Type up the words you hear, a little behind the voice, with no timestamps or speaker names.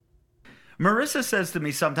Marissa says to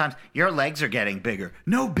me sometimes, your legs are getting bigger.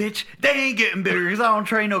 No, bitch, they ain't getting bigger because I don't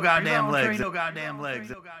train no goddamn legs.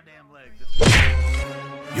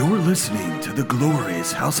 You're listening to the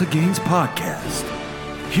Glorious House of Gains podcast.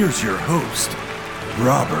 Here's your host,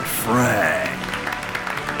 Robert Frank.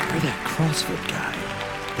 You're that CrossFit guy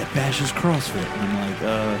that bashes CrossFit. And I'm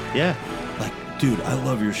like, yeah. Like, dude, I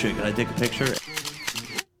love your shit. Can I take a picture?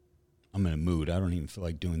 I'm in a mood. I don't even feel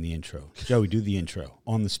like doing the intro. Joey, do the intro.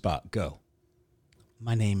 On the spot. Go.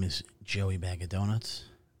 My name is Joey Bag of Donuts.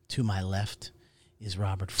 To my left is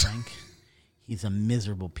Robert Frank. He's a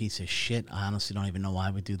miserable piece of shit. I honestly don't even know why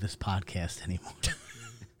we do this podcast anymore.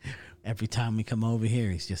 Every time we come over here,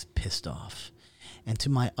 he's just pissed off. And to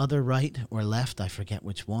my other right or left, I forget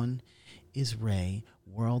which one, is Ray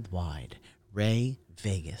Worldwide. Ray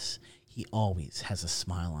Vegas. He always has a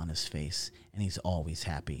smile on his face, and he's always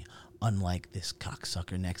happy, unlike this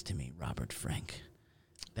cocksucker next to me, Robert Frank.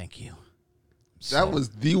 Thank you. That was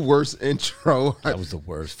the worst intro. That was the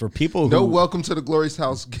worst. For people who... No welcome to the Glorious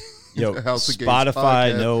House. Yo, House of Gains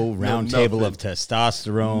Spotify, podcast. no round table of nothing.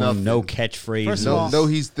 testosterone, Nothing. no catchphrases. First of all, No,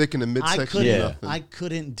 he's thick in the midsection. Yeah. I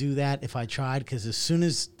couldn't do that if I tried, because as soon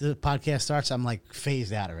as the podcast starts, I'm like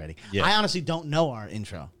phased out already. Yeah. I honestly don't know our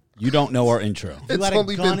intro. You don't know our intro. If It's you had a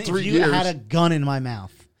only gun, been 3 if you years. had a gun in my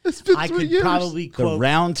mouth, It's been I 3 could years. probably The quote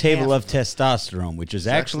round table half of testosterone, which is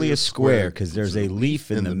actually actually a a square square. because there's a leaf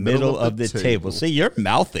in the middle of the table. See, you're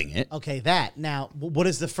mouthing it. Okay, that. Now, what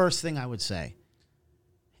is the first thing I would say?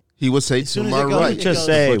 He would say As to soon as my it goes- right. it Just goes-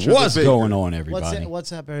 say, Butcher the what's baker. going on, everybody?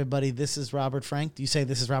 What's up, everybody? This is Robert Frank. Do you say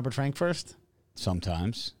this is Robert Frank first?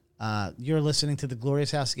 Sometimes. You're listening to the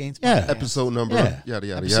Glorious House of Gains Yeah. podcast. Episode number, Yeah. yada,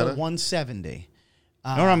 yada, Episode yada. 170.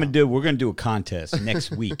 You know what I'm gonna do? We're gonna do a contest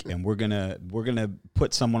next week, and we're gonna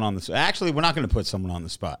put someone on the spot. Actually, we're not gonna put someone on the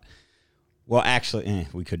spot. Well, actually,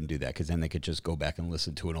 we couldn't do that because then they could just go back and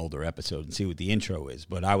listen to an older episode and see what the intro is.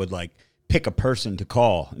 But I would like pick a person to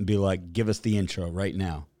call and be like, "Give us the intro right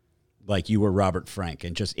now," like you were Robert Frank,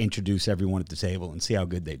 and just introduce everyone at the table and see how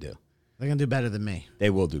good they do. They're going to do better than me.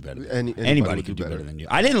 They will do better. Anybody Anybody will can do do better better than you.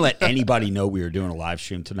 I didn't let anybody know we were doing a live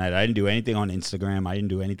stream tonight. I didn't do anything on Instagram. I didn't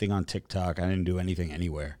do anything on TikTok. I didn't do anything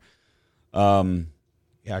anywhere. Yeah,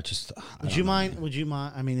 I just. Would you mind?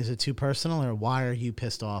 I mean, is it too personal, or why are you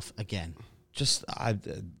pissed off again? Just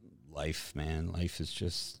life, man. Life is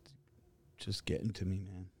just getting to me,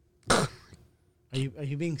 man. Are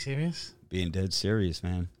you being serious? Being dead serious,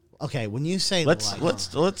 man. Okay, when you say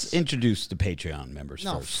Let's introduce the Patreon members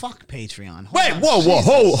no, first. fuck Patreon. Hold Wait, on.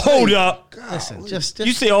 whoa, hold up. Listen, just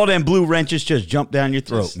You see all them blue wrenches just jump down your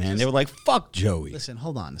throat, man. They were like, "Fuck Joey." listen.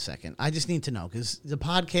 Hold on a second. I just need to know, because the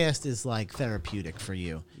podcast is like therapeutic for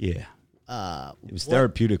you. Yeah. It was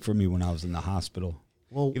therapeutic for me when I was in the hospital.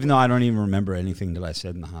 Well, Even though I don't even remember anything that I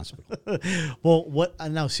said in the hospital. Well, what?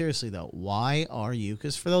 No, seriously though, why are you?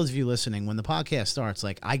 Because for those of you listening, when the podcast starts,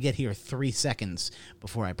 like I get here 3 seconds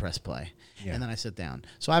before I press play, and then I sit down.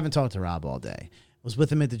 So I haven't talked to Rob all day. Was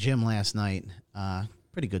with him at the gym last night.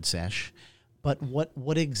 Pretty good sesh. But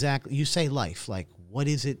what exactly? You say life. Like, what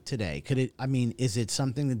is it today? Could it? I mean, is it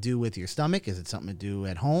something to do with your stomach? Is it something to do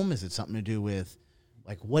at home? Is it something to do with,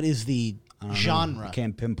 like, what is the genre? I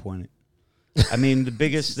can't pinpoint it. I mean, the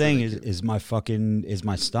biggest thing is my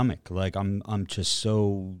stomach. Like I'm just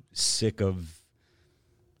so sick of.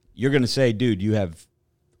 You're gonna say, dude, you have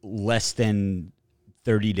less than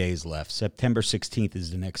 30 days left. September 16th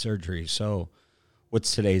is the next surgery. So,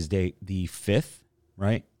 what's today's date? The 5th,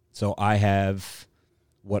 right? So I have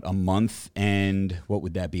a month and what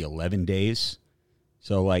would that be? 11 days.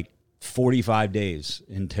 So like 45 days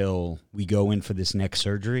until we go in for this next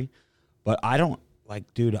surgery. But I don't.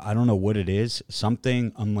 Like, dude, I don't know what it is.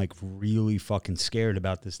 Something I'm like really fucking scared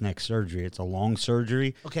about this next surgery. It's a long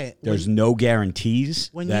surgery. Okay. There's no guarantees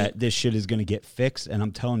when that this shit is going to get fixed. And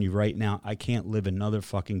I'm telling you right now, I can't live another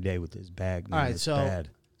fucking day with this bag, man. All right, It's so bad.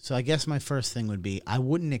 So I guess my first thing would be, I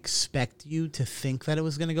wouldn't expect you to think that it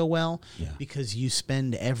was going to go well, Yeah. because you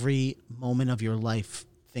spend every moment of your life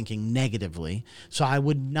thinking negatively. So I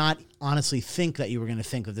would not honestly think that you were going to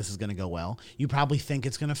think that this is going to go well. You probably think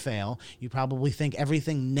it's going to fail. You probably think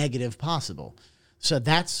everything negative possible. So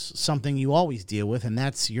that's something you always deal with, and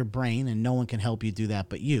that's your brain, and no one can help you do that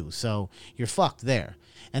but you. So you're fucked there.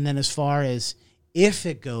 And then as far as if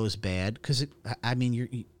it goes bad, because, I mean,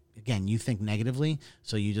 you think negatively,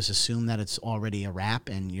 so you just assume that it's already a wrap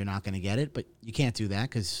and you're not going to get it, but you can't do that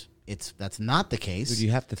because that's not the case. Dude,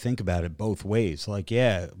 you have to think about it both ways. Like,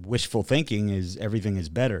 yeah, wishful thinking is everything is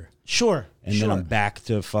better. Sure. And then I'm back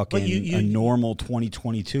to fucking a normal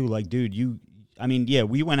 2022. Like, dude,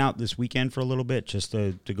 we went out this weekend for a little bit just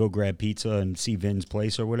to go grab pizza and see Vin's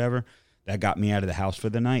place or whatever. That got me out of the house for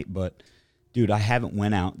the night. But Dude, I haven't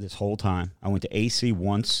went out this whole time. I went to AC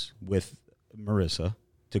once with Marissa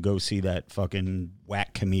to go see that fucking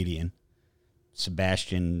whack comedian,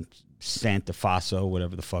 Sebastian Santafaso,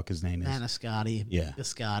 whatever the fuck his name is. Maniscotti. Yeah.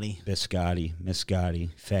 Biscotti. Miscotti,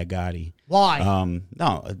 Faggotti. Why?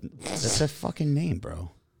 No, that's a fucking name,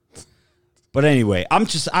 bro. But anyway,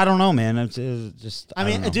 I don't know, man. It's just, I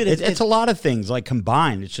mean, don't know. dude, it's a lot of things like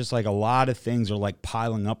combined. It's just like a lot of things are like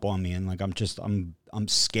piling up on me, and like I'm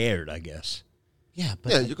scared, I guess. Yeah,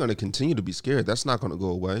 but Yeah, you're going to continue to be scared. That's not going to go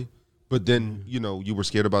away. But then, you were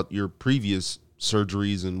scared about your previous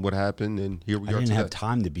surgeries and what happened, and here we I are didn't today. have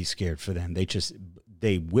time to be scared for them.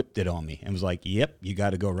 They whipped it on me and was like, "Yep, you got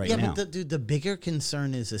to go right now." but the bigger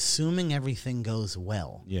concern is assuming everything goes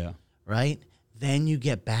well. Yeah. Right? Then you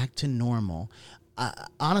get back to normal.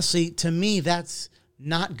 Honestly, to me, that's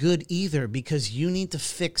not good either, because you need to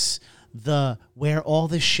fix where all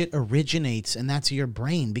this shit originates, and that's your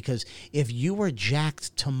brain. Because if you were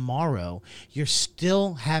jacked tomorrow, you're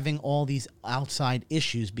still having all these outside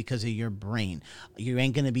issues because of your brain. You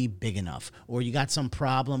ain't going to be big enough, or you got some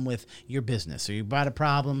problem with your business, or you got a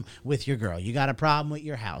problem with your girl, you got a problem with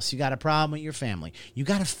your house, you got a problem with your family. You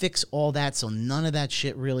got to fix all that so none of that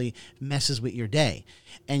shit really messes with your day.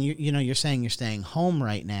 And you're saying you're staying home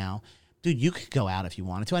right now. Dude, you could go out if you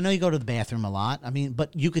wanted to. I know you go to the bathroom a lot. I mean,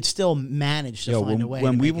 but you could still manage to find a way.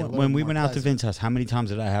 When to we make it a little when we more went out to pleasant. Vince's house, how many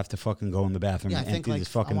times did I have to fucking go in the bathroom Yeah, I and think empty like this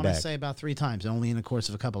fucking I want to bag? say about 3 times, only in the course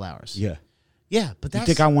of a couple hours. Yeah. Yeah, but You that's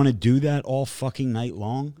think I want to do that all fucking night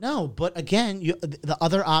long? no. But again, the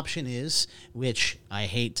other option is, which I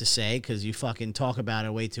hate to say because you fucking talk about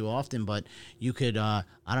it way too often, but you could, I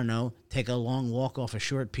don't know, take a long walk off a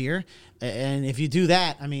short pier, and if you do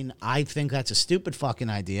that, I mean, I think that's a stupid fucking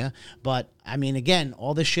idea. But I mean, again,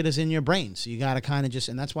 all this shit is in your brain, so you got to kind of just,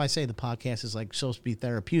 and that's why I say the podcast is like supposed to be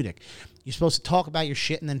therapeutic. You're supposed to talk about your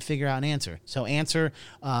shit and then figure out an answer. So answer.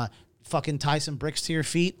 Fucking tie some bricks to your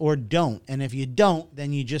feet, or don't. And if you don't,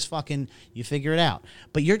 then you just fucking, you figure it out.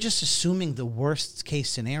 But you're just assuming the worst case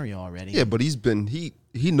scenario already. Yeah, but he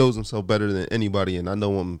knows himself better than anybody, and I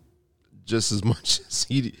know him just as much as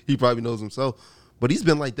he probably knows himself. But he's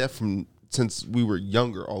been like that since we were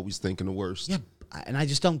younger, always thinking the worst. Yeah, and I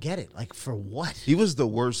just don't get it. Like, for what? He was the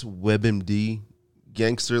worst WebMD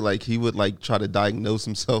gangster. Like, he would like try to diagnose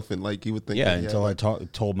himself, and like he would think. Yeah, that he until had, I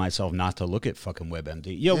told myself not to look at fucking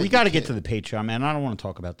WebMD. Yo, we got to get to the Patreon, man. I don't want to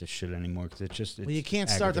talk about this shit anymore because it's Well, you can't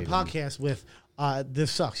start the aggravating me. podcast with this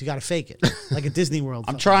sucks. You got to fake it, like a Disney World.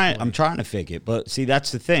 I'm trying to fake it, but see,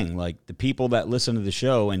 that's the thing. Like, the people that listen to the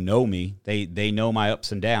show and know me, they know my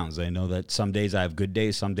ups and downs. They know that some days I have good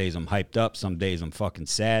days, some days I'm hyped up, some days I'm fucking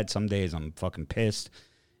sad, some days I'm fucking pissed,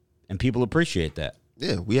 and people appreciate that.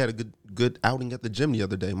 Yeah, we had a good outing at the gym the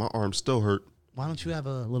other day. My arm still hurt. Why don't you have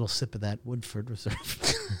a little sip of that Woodford Reserve?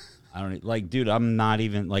 I don't like, dude. I'm not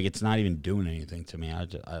even like, it's not even doing anything to me.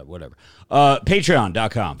 Whatever.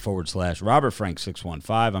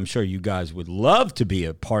 Patreon.com/RobertFrank615. I'm sure you guys would love to be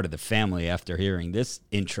a part of the family after hearing this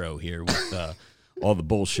intro here with all the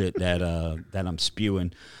bullshit that I'm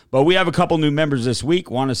spewing. But we have a couple new members this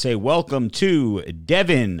week. Want to say welcome to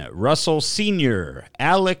Devin Russell Sr.,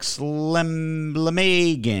 Alex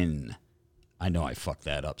Lemagan. I know I fucked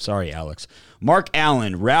that up. Sorry, Alex. Mark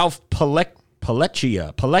Allen, Ralph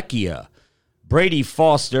Palecchia, Brady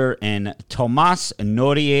Foster, and Tomas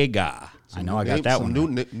Noriega. I know I got that one.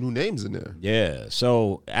 New names in there. Yeah.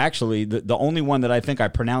 So actually, the only one that I think I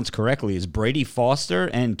pronounced correctly is Brady Foster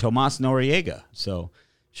and Tomas Noriega. So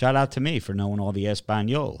shout out to me for knowing all the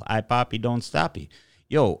Espanol. Ay papi, don't stoppy.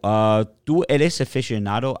 Yo, ¿tú eres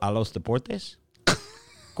aficionado a los deportes?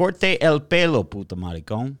 Corte el pelo, puta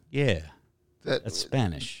maricón. Yeah. That's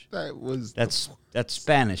Spanish. That's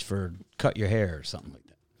Spanish for cut your hair or something like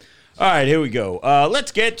that. All right, here we go.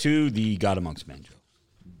 Let's get to the God Amongst Men joke.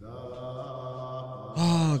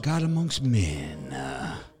 God Amongst Men.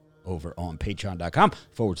 Over on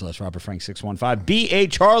patreon.com/RobertFrank615. B.A.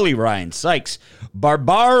 Charlie, Ryan Sykes,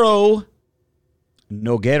 Barbaro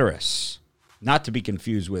Nogueras, not to be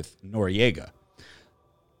confused with Noriega,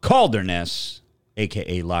 Calderness,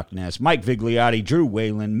 a.k.a. Loch Ness, Mike Vigliotti, Drew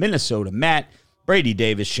Whalen, Minnesota Matt, Brady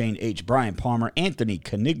Davis, Shane H., Brian Palmer, Anthony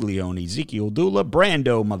Caniglione, Ezekiel Dula,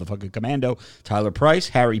 Brando, motherfucking Commando, Tyler Price,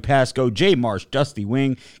 Harry Pasco, Jay Marsh, Dusty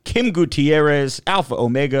Wing, Kim Gutierrez, Alpha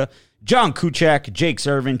Omega, John Kuchak, Jake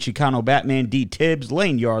Servin, Chicano Batman, D. Tibbs,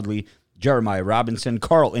 Lane Yardley, Jeremiah Robinson,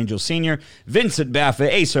 Carl Angel Sr., Vincent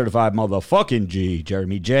Baffa, a certified motherfucking G,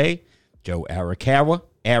 Jeremy J., Joe Arakawa,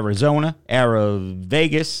 Arizona, Ara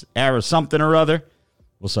Vegas, Ara something or other.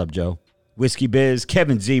 What's up, Joe? Whiskey Biz,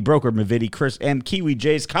 Kevin Z, Broker Mavidi, Chris M, Kiwi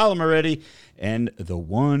J's, Colin Moretti, and the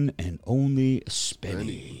one and only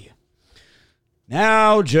Spenny.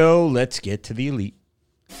 Now, Joe, let's get to the elite.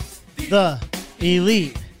 The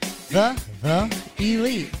elite. The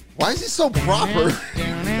elite. Why is he so proper?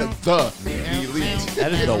 The elite.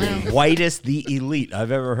 That is the whitest the elite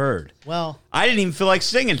I've ever heard. Well, I didn't even feel like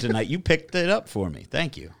singing tonight. You picked it up for me.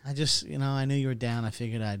 Thank you. I just, I knew you were down. I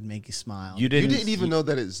figured I'd make you smile. You didn't even know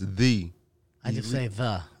that it's the. I just say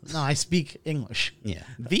the. No, I speak English. Yeah.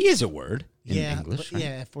 The is a word in Yeah, English. but Right?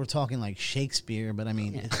 yeah, if we're talking like Shakespeare, but I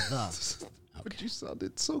mean, it's the. But you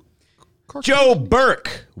sounded so. Joe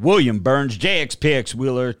Burke, William Burns, JXPX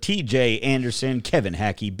Wheeler, TJ Anderson, Kevin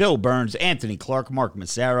Hackey, Bill Burns, Anthony Clark, Mark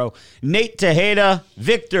Massaro, Nate Tejeda,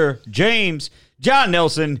 Victor James, John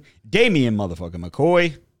Nelson, Damian motherfucking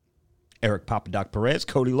McCoy, Eric Papadoc Perez,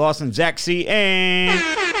 Cody Lawson, Zach C, and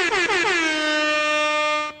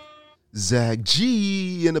Zach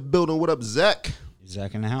G in the building. What up, Zach? is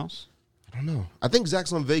Zach in the house? I don't know. I think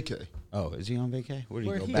Zach's on vacay. Oh, is he on vacay? Where did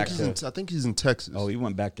Where he go he back is. to? I think he's in Texas. Oh, he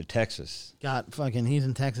went back to Texas. He's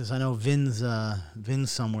in Texas. I know Vin's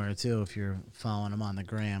somewhere too. If you're following him on the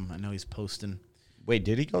gram, I know he's posting. Wait,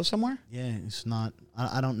 did he go somewhere? Yeah, it's not.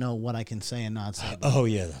 I don't know what I can say and not say. Oh,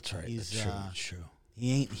 yeah, that's right. He's, That's true. That's true.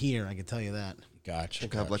 He ain't here. I can tell you that. Gotcha. I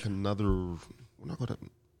think I have like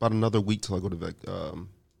about another week till I go to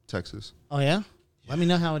Texas. Oh yeah. Let me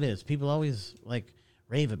know how it is. People always like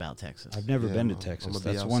rave about Texas. I've never Yeah, been to I'm Texas. gonna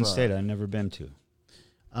be That's one outside. state I've never been to.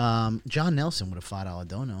 John Nelson with a $5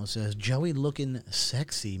 dono says, "Joey looking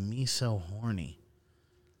sexy, me so horny."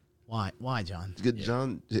 Why? Why, John? Good,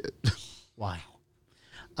 John. Yeah. Why?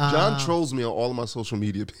 John trolls me on all of my social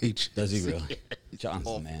media pages. Does he really? John's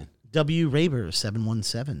the man. W. Raber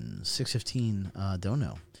 717 615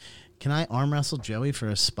 dono. Can I arm wrestle Joey for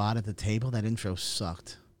a spot at the table? That intro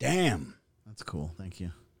sucked. Damn. That's cool. Thank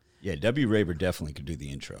you. Yeah, W. Raber definitely could do the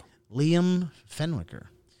intro. Liam Fenwicker,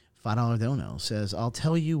 $5 dono, says, "I'll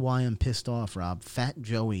tell you why I'm pissed off, Rob. Fat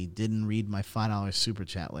Joey didn't read my $5 super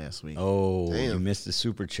chat last week." Oh, Damn. you missed the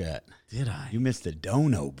super chat. Did I? You missed the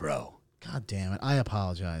dono, bro. God damn it. I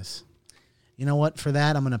apologize. You know what? For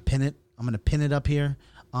that, I'm going to pin it. I'm going to pin it up here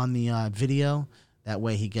on the video. That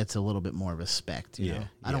way he gets a little bit more respect. You know?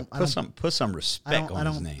 I don't put some respect on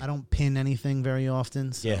his name. I don't pin anything very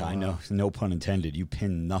often. So, Yeah, I know. No pun intended. You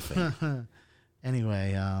pin nothing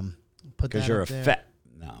Anyway, put that because you're a up there. fat.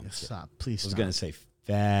 No, I'm kidding. Stop. Please I was stop. gonna say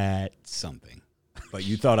fat something, but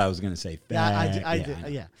you thought I was gonna say Yeah, fat. I Yeah, did. know.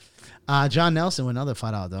 Yeah. John Nelson with another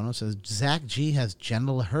 $5 dono says, "Zach G has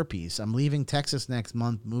genital herpes. I'm leaving Texas next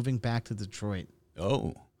month, moving back to Detroit."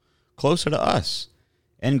 Oh, closer to us,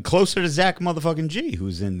 and closer to Zach motherfucking G,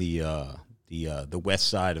 who's in the west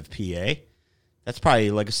side of PA. That's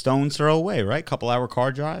probably like a stone's throw away, right? Couple-hour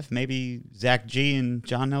car drive. Maybe Zach G and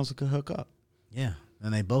John Nelson could hook up. Yeah,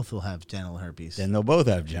 and they both will have genital herpes. Then they'll both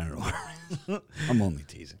have genital. I'm only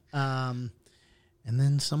teasing. And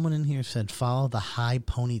then someone in here said, "Follow the high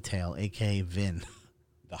ponytail, aka Vin."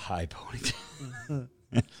 The high ponytail.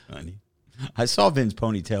 That's funny. I saw Vin's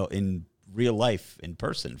ponytail in real life in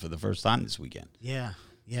person for the first time this weekend. Yeah,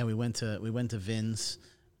 we went to Vin's.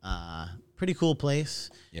 Pretty cool place.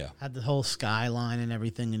 Yeah. Had the whole skyline and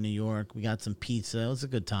everything in New York. We got some pizza. It was a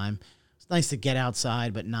good time. It's nice to get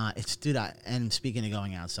outside, but not. And speaking of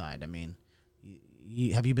going outside, I mean,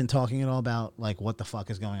 have you been talking at all about like what the fuck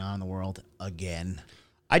is going on in the world again?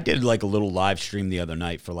 I did like a little live stream the other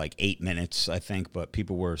night for like 8 minutes, I think, but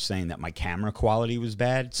people were saying that my camera quality was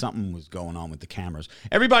bad. Something was going on with the cameras.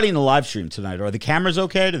 Everybody in the live stream tonight, are the cameras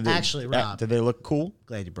okay? Actually, Rob. Did they look cool?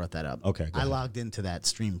 Glad you brought that up. Okay, go I ahead. logged into that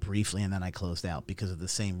stream briefly and then I closed out because of the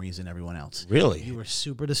same reason everyone else. Really? You were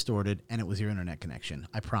super distorted and it was your internet connection.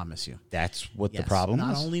 I promise you. That's what the Yes. problem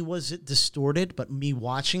Not was? only was it distorted, but me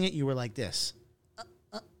watching it, you were like this.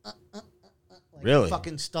 Like Really?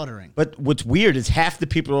 fucking stuttering. But what's weird is half the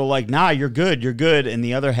people are like, nah, you're good, and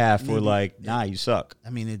the other half were like, nah, you suck. I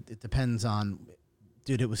mean, it depends on...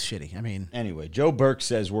 Dude, it was shitty. I mean... Anyway, Joe Burke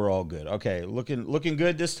says we're all good. Okay, looking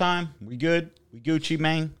good this time? We good? We Gucci,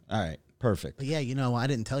 man? All right, perfect. But yeah, I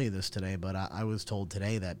didn't tell you this today, but I was told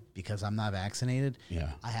today that because I'm not vaccinated, Yeah.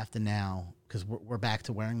 I have to now... Because we're back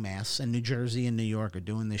to wearing masks, and New Jersey and New York are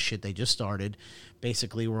doing this shit. They just started.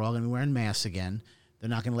 Basically, we're all going to be wearing masks again. They're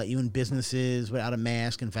not going to let you in businesses without a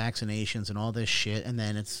mask and vaccinations and all this shit. And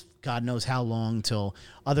then it's God knows how long till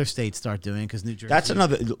other states start doing it because New Jersey... That's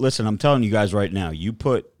another. Listen, I'm telling you guys right now. You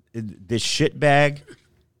put this shit bag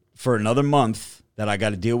for another month that I got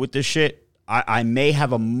to deal with this shit. I may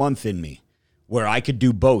have a month in me where I could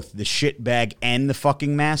do both the shit bag and the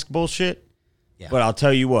fucking mask bullshit. Yeah. But I'll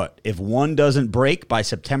tell you what, if one doesn't break by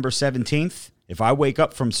September 17th, if I wake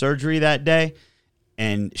up from surgery that day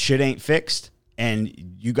and shit ain't fixed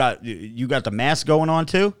and you got the mask going on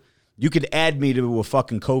too, You could add me to a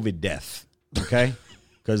fucking COVID death, okay?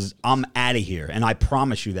 Because I'm out of here, and I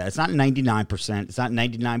promise you that. It's not 99%. It's not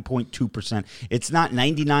 99.2%. It's not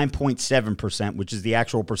 99.7%, which is the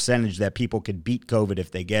actual percentage that people could beat COVID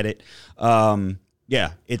if they get it.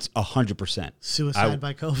 Yeah, it's 100%. Suicide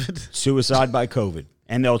by COVID. Suicide by COVID.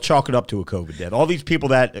 And they'll chalk it up to a COVID death. All these people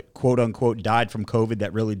that, quote unquote, died from COVID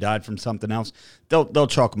that really died from something else, they'll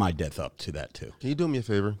chalk my death up to that too. Can you do me a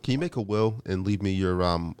favor? Can you make a will and leave me your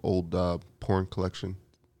old porn collection?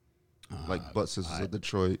 Like Butt Sisters of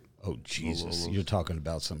Detroit. Oh, Jesus. You're talking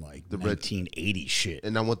about some like The 1980 shit.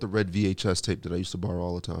 And I want the red VHS tape that I used to borrow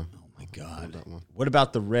all the time. Oh, my God. That one. What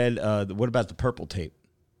about the red, what about the purple tape?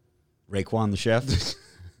 Raekwon the Chef?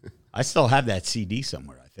 I still have that CD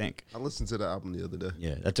somewhere, I think. I listened to the album the other day.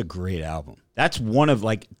 Yeah, that's a great album. That's one of,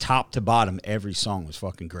 like, top to bottom, every song was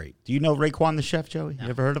fucking great. Do you know Raekwon the Chef, Joey? You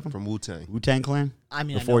ever heard of him? From Wu-Tang. Wu-Tang Clan? I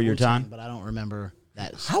mean, Before I know your Wu-Tang, time? but I don't remember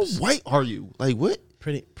that. How white are you? Like, what?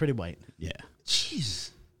 Pretty white. Yeah. Jeez.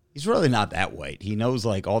 He's really not that white. He knows,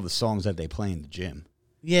 like, all the songs that they play in the gym.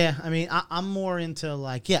 Yeah, I mean, I'm more into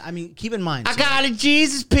like, yeah, I mean, keep in mind. I got a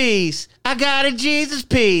Jesus piece. I got a Jesus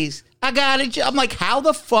piece. I got it. I'm like, how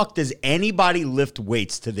the fuck does anybody lift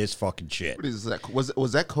weights to this fucking shit? What is that?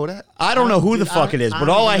 Was that Kodak? I don't know who the Dude, fuck it is, I but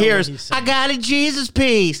don't all I even know hear what he's is, saying. I got a Jesus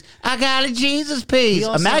piece. I got a Jesus piece. He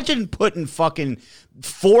also- Imagine putting fucking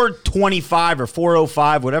 425 or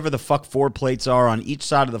 405, whatever the fuck 4 plates are on each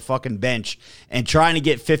side of the fucking bench and trying to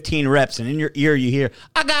get 15 reps. And in your ear, you hear,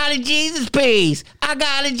 I got a Jesus piece. I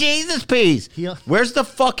got a Jesus piece. Where's the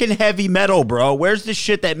fucking heavy metal, bro? Where's the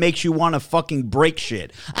shit that makes you want to fucking break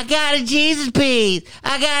shit? I got a Jesus piece.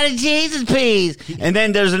 I got a Jesus piece. And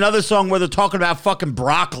then there's another song where they're talking about fucking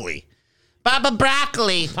broccoli. Baba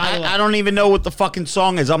Broccoli. I don't even know what the fucking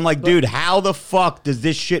song is. I'm like, dude, how the fuck does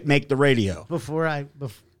this shit make the radio? Before he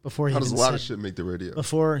How does a even lot said, of shit make the radio?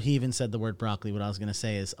 before he even said the word broccoli, what I was going to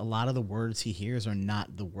say is a lot of the words he hears are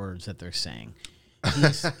not the words that they're saying.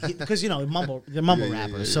 Because, you know, they're mumble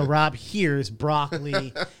rappers. So Rob hears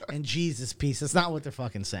broccoli and Jesus piece. That's not what they're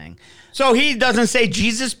fucking saying. So he doesn't say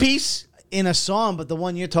Jesus piece? In a song, but the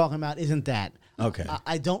one you're talking about isn't that. Okay.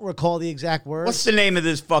 I don't recall the exact words. What's the name of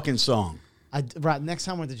this fucking song? Rob, next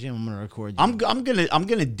time we're at the gym, I'm going to record you. I'm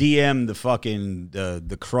gonna DM the fucking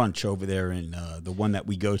the Crunch over there in the one that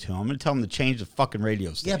we go to. I'm gonna tell them to change the fucking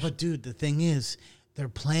radio station. Yeah, but dude, the thing is, they're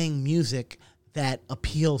playing music that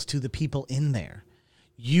appeals to the people in there.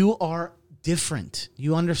 You are different.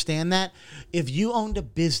 You understand that? If you owned a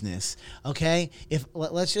business, okay, if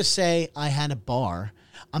let's just say I had a bar,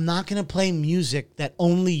 I'm not going to play music that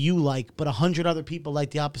only you like, but 100 other people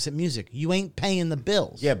like the opposite music. You ain't paying the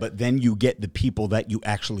bills. Yeah, but then you get the people that you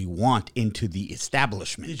actually want into the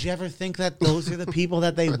establishment. Did you ever think that those are the people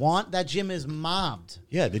that they want? That gym is mobbed.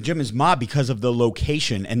 Yeah, the gym is mobbed because of the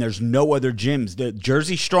location, and there's no other gyms. The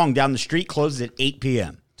Jersey Strong down the street closes at 8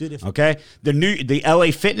 p.m. Dude, okay? The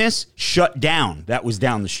LA Fitness shut down. That was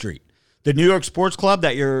down the street. The New York Sports Club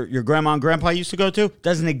that your grandma and grandpa used to go to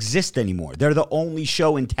doesn't exist anymore. They're the only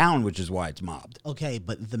show in town, which is why it's mobbed. Okay,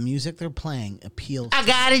 but the music they're playing appeals. I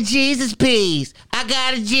got a Jesus piece. I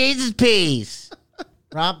got a Jesus piece.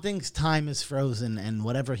 Rob thinks time is frozen and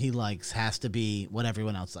whatever he likes has to be what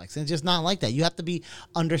everyone else likes. And it's just not like that. You have to be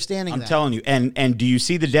understanding I'm that. telling you. And do you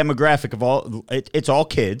see the demographic of all? It's all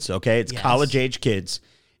kids, okay? It's Yes. college-age kids.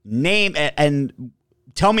 Name and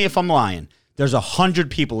tell me if I'm lying. There's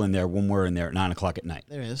 100 people in there when we're in there at 9 o'clock at night.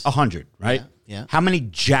 There is. 100, right? Yeah. How many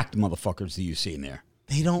jacked motherfuckers do you see in there?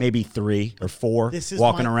 They don't. Maybe 3 or 4 This is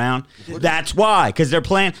walking my- around. That's why, because they're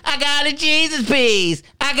playing, I got a Jesus piece.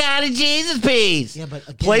 I got a Jesus piece. Yeah, but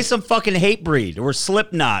again- play some fucking Hatebreed or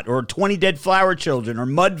Slipknot or 20 Dead Flower Children or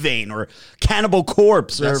Mudvayne or Cannibal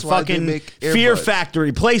Corpse That's or why they fucking make Fear earbuds.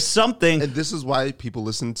 Factory. Play something. And this is why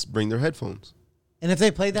people bring their headphones. And if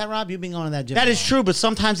they played that, Rob, you've been going to that gym. That for is long. true, but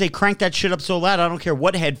sometimes they crank that shit up so loud. I don't care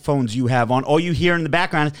what headphones you have on. All you hear in the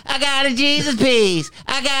background is, I got a Jesus piece.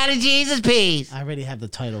 I got a Jesus piece. I already have the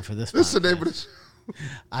title for this. That's the podcast. name of the show.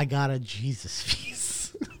 I got a Jesus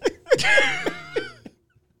piece.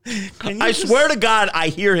 I swear to God, I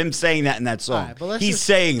hear him saying that in that song. All right, but let's He's just-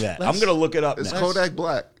 saying that. I'm let's- going to look it up It's now. Kodak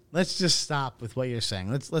Black. Let's just stop with what you're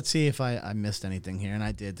saying. Let's see if I missed anything here, and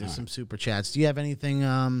I did. There's some super chats. Do you have anything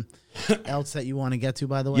else that you want to get to?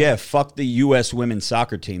 By the way, Yeah, fuck the U.S. women's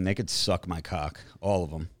soccer team. They could suck my cock. All of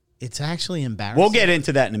them. it's actually embarrassing. We'll get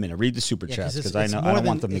into that in a minute. Read the super Yeah, chats because it's I more don't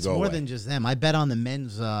want them to it's go more away. than just them. I bet on the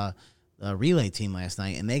men's relay team last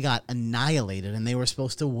night, and they got annihilated, and they were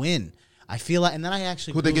supposed to win. I feel like, and then I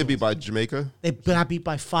actually Who'd they get Googled- beat by? Jamaica? They got beat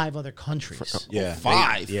by 5 other countries. Yeah,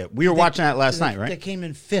 5. Yeah, we were watching that last night, They right? came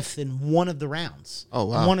in 5th in one of the rounds. Oh,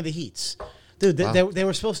 wow. One of the heats. Dude, they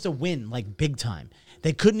were supposed to win, like, big time.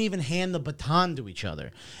 They couldn't even hand the baton to each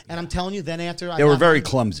other. And I'm telling you, then after They were very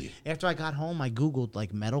clumsy. After I got home, I Googled,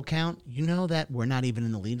 like, medal count. You know that we're not even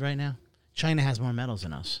in the lead right now? China has more medals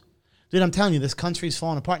than us. Dude, I'm telling you, this country's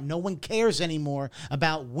falling apart. No one cares anymore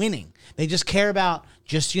about winning. They just care about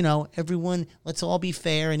just, everyone, let's all be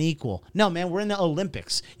fair and equal. No, man, we're in the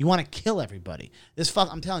Olympics. You want to kill everybody.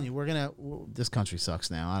 I'm telling you, this country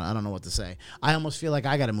sucks now. I don't know what to say. I almost feel like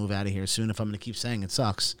I got to move out of here soon if I'm going to keep saying it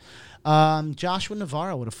sucks. Joshua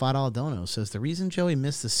Navarro with a $5 dono says, the reason Joey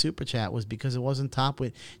missed the super chat was because it wasn't topped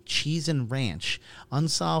with cheese and ranch.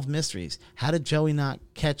 Unsolved mysteries. How did Joey not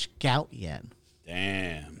catch gout yet?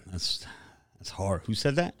 Damn, that's hard. Who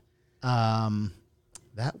said that?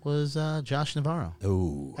 That was Josh Navarro.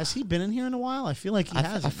 Oh, Has he been in here in a while? I feel like he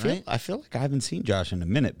hasn't, right? I feel like I haven't seen Josh in a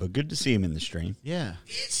minute, but good to see him in the stream. Yeah.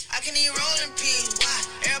 Bitch, I can even roll in peace. Why?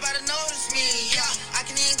 Everybody notice me. Yeah, I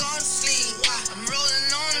can even go to sleep. Why? I'm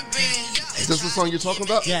rolling on the beam. Is this the song you're talking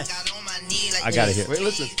about? Yes. I gotta hear. Wait,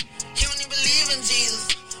 listen. You don't even believe in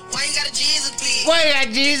Jesus. Why you got a Jesus piece? Why you got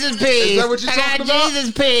Jesus peas? Is that what you're talking about?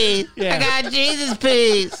 Jesus peas. Yeah. I got Jesus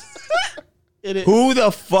peas. Who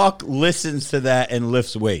the fuck listens to that and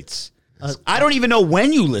lifts weights? I don't even know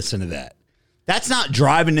when you listen to that. That's not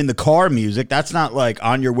driving in the car music. That's not like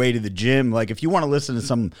on your way to the gym. Like if you want to listen to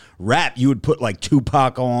some rap, you would put like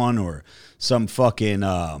Tupac on or some fucking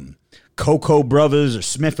Cocoa Brothers or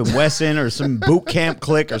Smith and Wesson or some boot camp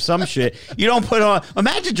click or some shit. You don't put on.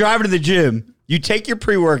 Imagine driving to the gym. You take your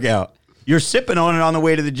pre-workout. You're sipping on it on the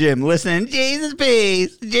way to the gym, listening, Jesus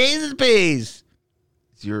peas, Jesus peas.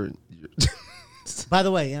 You're By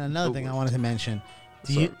the way, and another thing I wanted to mention.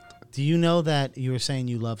 Do you know that you were saying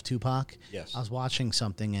you love Tupac? Yes. I was watching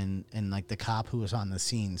something and like the cop who was on the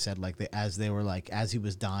scene said like as he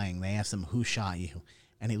was dying, they asked him who shot you,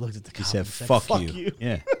 and he looked at the cop. He said, and fuck you.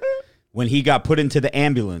 Yeah. When he got put into the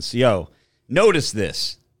ambulance, notice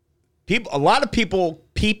this. A lot of people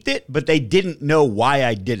peeped it, but they didn't know why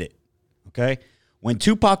I did it. Okay? When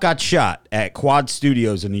Tupac got shot at Quad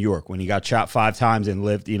Studios in New York, when he got shot 5 times and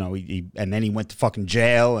lived, and then he went to fucking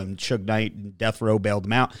jail and Suge Knight and Death Row bailed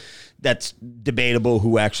him out. That's debatable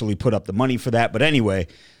who actually put up the money for that. But anyway,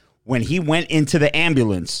 when he went into the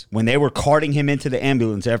ambulance, when they were carting him into the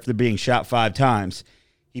ambulance after being shot 5 times,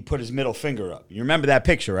 he put his middle finger up. You remember that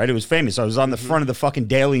picture, right? It was famous. I was on the front of the fucking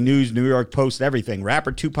Daily News, New York Post, everything.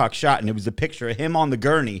 Rapper Tupac shot, and it was the picture of him on the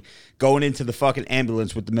gurney going into the fucking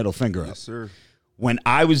ambulance with the middle finger up. yes, sir. When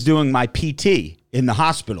I was doing my PT in the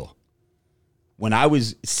hospital, when I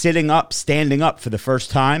was standing up for the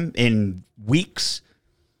first time in weeks,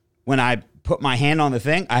 when I put my hand on the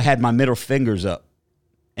thing, I had my middle fingers up.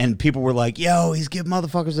 And people were like, yo, he's giving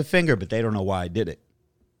motherfuckers a finger, but they don't know why I did it.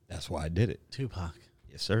 That's why I did it. Tupac.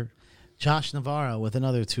 Yes, sir. Josh Navarro with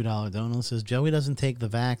another $2 dono says Joey doesn't take the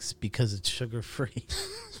Vax because it's sugar free.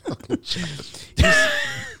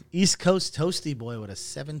 East Coast Toasty Boy with a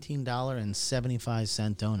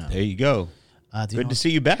 $17.75 dono. There you go. Good to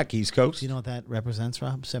see you back, East Coast. Do you know what that represents,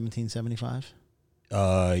 Rob? 1775?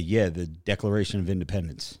 Yeah, the Declaration of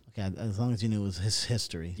Independence. Okay, as long as you knew it was his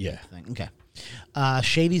history. Yeah. Thing. Okay.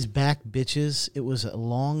 Shady's back, bitches. It was a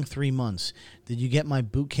long 3 months. Did you get my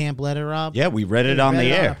boot camp letter, Rob? Yeah, we read it on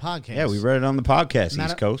the air. On our podcast. Yeah, we read it on the podcast,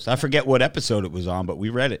 East Coast. I forget what episode it was on, but we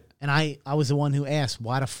read it. And I was the one who asked,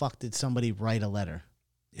 why the fuck did somebody write a letter?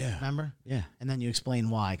 Yeah. Remember? Yeah. And then you explain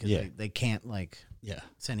why, because they can't,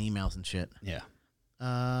 send emails and shit. Yeah.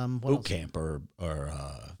 What Boot else? camp or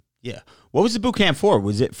yeah. What was the boot camp for?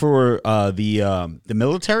 Was it for the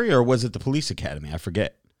military or was it the police academy? I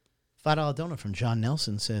forget. $5 donor from John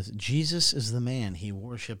Nelson says, Jesus is the man. He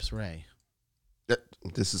worships Ray.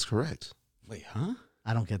 This is correct. Wait, huh?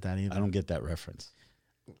 I don't get that either. I don't get that reference.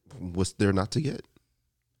 What's there not to get?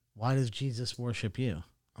 Why does Jesus worship you?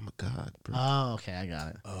 I'm a god, bro. Oh, okay. I got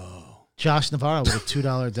it. Oh. Josh Navarro with a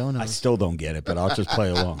 $2 dono. I still don't get it, but I'll just play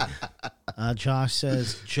along. Josh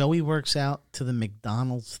says, Joey works out to the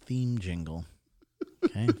McDonald's theme jingle.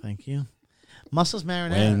 Okay, thank you. Muscles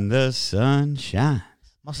Marinara. When the sun shines.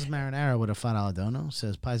 Muscles Marinara with a $5 dono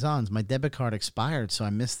says, Paisans, my debit card expired, so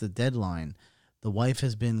I missed the deadline. The wife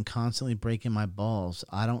has been constantly breaking my balls.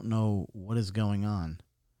 I don't know what is going on.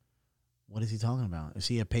 What is he talking about? Is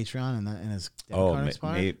he a Patreon and his debit card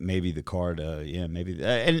expired? Maybe the card. Yeah, maybe.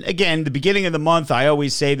 And again, the beginning of the month, I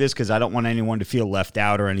always say this because I don't want anyone to feel left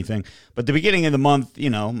out or anything. But the beginning of the month,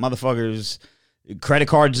 motherfuckers, credit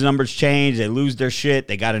cards numbers change. They lose their shit.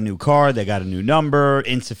 They got a new card. They got a new number,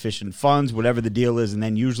 insufficient funds, whatever the deal is. And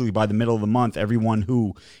then usually by the middle of the month, everyone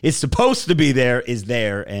who is supposed to be there is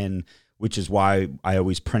there. And which is why I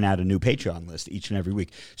always print out a new Patreon list each and every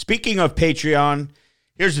week. Speaking of Patreon,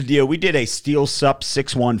 Here's the deal. We did a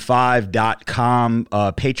steelsup615.com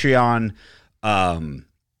Patreon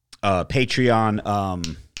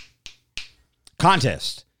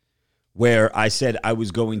contest where I said I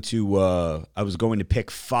was going to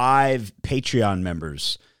pick 5 Patreon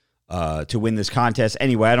members to win this contest.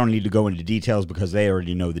 Anyway, I don't need to go into details because they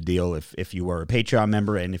already know the deal if you were a Patreon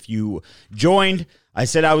member. And if you joined, I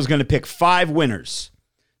said I was going to pick 5 winners.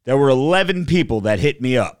 There were 11 people that hit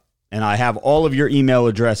me up. And I have all of your email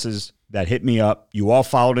addresses that hit me up. You all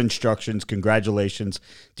followed instructions. Congratulations.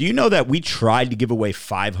 Do you know that we tried to give away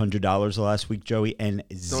 $500 last week, Joey, and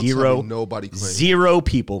nobody claimed. 0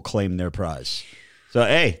 people claimed their prize. So,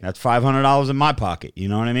 hey, that's $500 in my pocket. You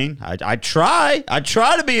know what I mean? I try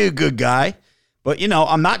to be a good guy. But,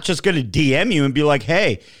 I'm not just going to DM you and be like,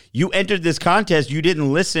 hey, you entered this contest. You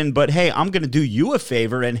didn't listen. But, hey, I'm going to do you a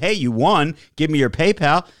favor. And, hey, you won. Give me your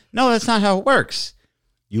PayPal. No, that's not how it works.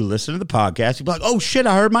 You listen to the podcast, you be like, oh, shit,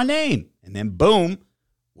 I heard my name. And then, boom,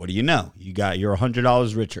 what do you know? You're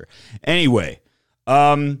 $100 richer. Anyway,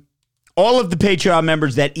 all of the Patreon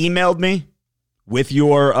members that emailed me with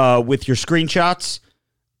your screenshots,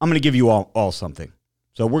 I'm going to give you all something.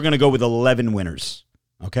 So we're going to go with 11 winners,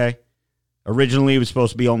 okay? Originally, it was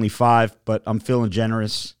supposed to be only 5, but I'm feeling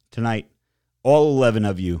generous tonight. All 11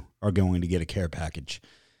 of you are going to get a care package.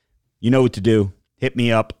 You know what to do. Hit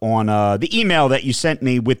me up on the email that you sent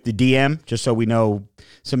me with the DM, just so we know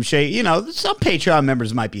some shady. Some Patreon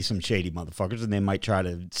members might be some shady motherfuckers, and they might try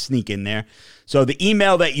to sneak in there. So the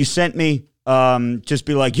email that you sent me, just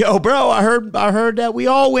be like, yo, bro, I heard that we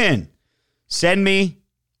all win. Send me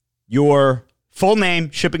your full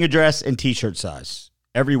name, shipping address, and T-shirt size.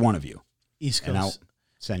 Every one of you. East Coast. And I'll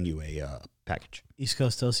send you a package. East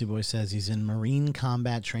Coast Toasty Boy says he's in Marine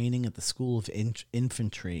combat training at the School of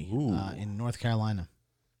Infantry in North Carolina.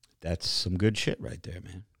 That's some good shit right there,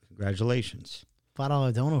 man. Congratulations.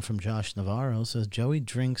 $5 dono from Josh Navarro says Joey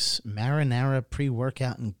drinks marinara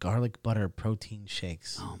pre-workout and garlic butter protein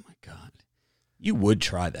shakes. Oh, my God. You would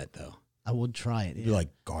try that, though. I would try it. You'd be like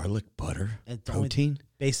garlic butter protein?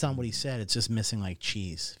 Based on what he said, it's just missing like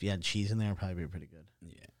cheese. If you had cheese in there, it'd probably be pretty good.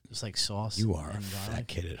 Yeah. Just like sauce. You are a and fat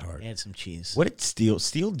kid at heart. Add some cheese. What did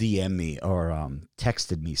Steele DM me or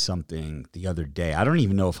texted me something the other day? I don't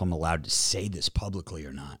even know if I'm allowed to say this publicly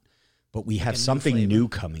or not, but we have something new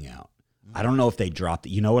coming out. I don't know if they dropped it.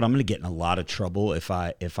 You know what? I'm going to get in a lot of trouble if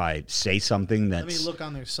I say something that's... Let me look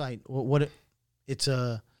on their site. I'll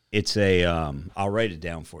write it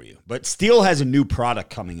down for you. But Steele has a new product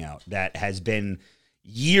coming out that has been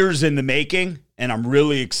years in the making, and I'm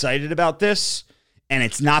really excited about this. And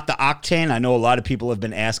it's not the Octane. I know a lot of people have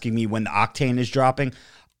been asking me when the Octane is dropping.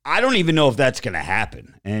 I don't even know if that's going to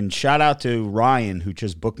happen. And shout out to Ryan, who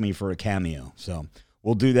just booked me for a cameo. So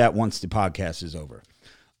we'll do that once the podcast is over.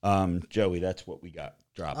 Joey, that's what we got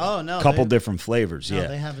dropping. Oh, no. Couple different flavors, no, yeah.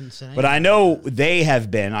 They haven't said anything. But I know they have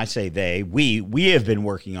been, I say they, we have been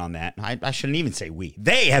working on that. I shouldn't even say we.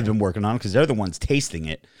 They have been working on it because they're the ones tasting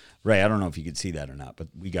it. Ray, I don't know if you could see that or not, but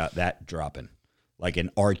we got that dropping. Like an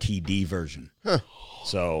RTD version. Huh.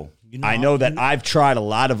 So I know that I've tried a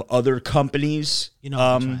lot of other companies. I'm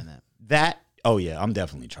trying that. Oh, yeah, I'm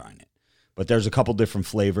definitely trying it. But there's a couple different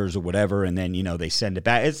flavors or whatever, and then, they send it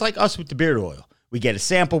back. It's like us with the beard oil. We get a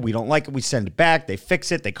sample. We don't like it. We send it back. They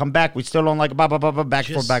fix it. They come back. We still don't like it. Back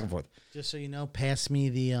and forth. Just so you know, pass me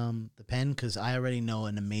the pen because I already know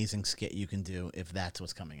an amazing skit you can do if that's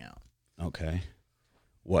what's coming out. Okay.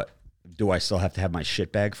 What? Do I still have to have my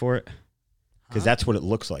shit bag for it? Because that's what it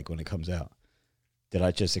looks like when it comes out. Did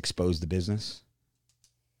I just expose the business?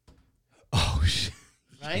 Oh, shit.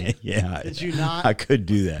 Right? Yeah. Did you not? I could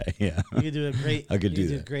do that, yeah. You could do a great I could do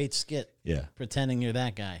that. A great skit. Yeah. Pretending you're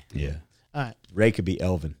that guy. Yeah. All right. Ray could be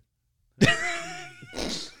Elvin.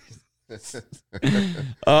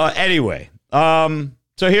 Anyway,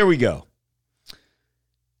 so here we go.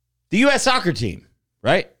 The U.S. soccer team,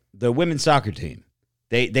 right? The women's soccer team.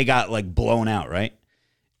 They got like blown out, right?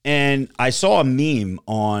 And I saw a meme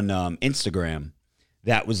on Instagram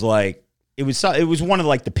that was like it was one of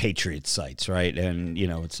like the Patriots sites, right? And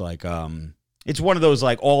it's like it's one of those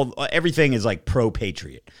like everything is like pro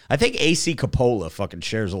Patriot. I think AC Coppola fucking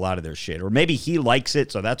shares a lot of their shit, or maybe he likes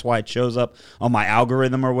it, so that's why it shows up on my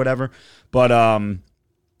algorithm or whatever. But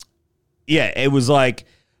yeah, it was like,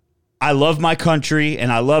 I love my country,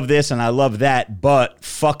 and I love this, and I love that, but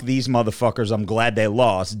fuck these motherfuckers. I'm glad they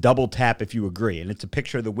lost. Double tap if you agree. And it's a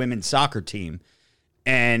picture of the women's soccer team,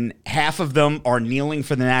 and half of them are kneeling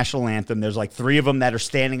for the national anthem. There's like 3 of them that are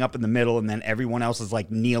standing up in the middle, and then everyone else is like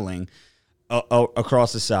kneeling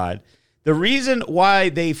across the side. The reason why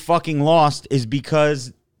they fucking lost is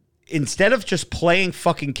because instead of just playing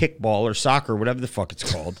fucking kickball or soccer, whatever the fuck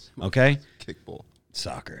it's called, okay? Kickball.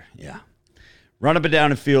 Soccer, yeah. Run up and down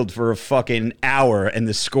the field for a fucking hour and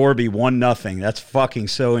the score be 1-0. That's fucking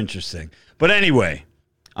so interesting. But anyway,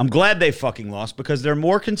 I'm glad they fucking lost because they're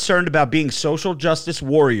more concerned about being social justice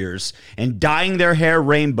warriors and dyeing their hair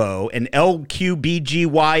rainbow and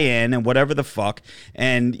LQBGYN and whatever the fuck.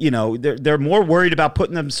 And, you know, they're more worried about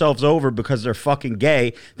putting themselves over because they're fucking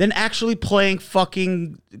gay than actually playing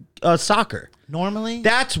fucking soccer. Normally,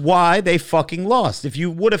 That's why they fucking lost. If you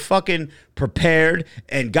would have fucking prepared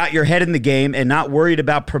and got your head in the game and not worried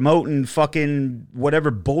about promoting fucking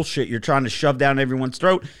whatever bullshit you're trying to shove down everyone's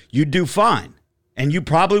throat, you'd do fine. And you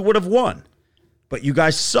probably would have won. But you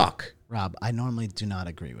guys suck. Rob, I normally do not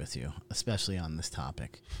agree with you, especially on this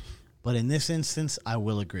topic. But in this instance, I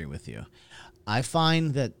will agree with you. I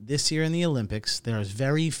find that this year in the Olympics, there's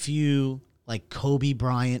very few like Kobe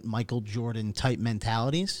Bryant, Michael Jordan type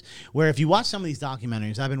mentalities, where if you watch some of these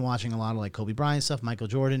documentaries, I've been watching a lot of like Kobe Bryant stuff, Michael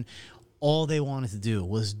Jordan, all they wanted to do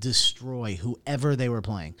was destroy whoever they were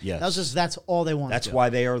playing. Yes. That's all they wanted That's to do. why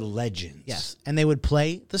they are legends. Yes. And they would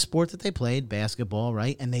play the sport that they played, basketball,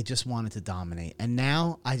 right? And they just wanted to dominate. And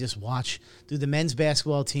now I just watch, dude, the men's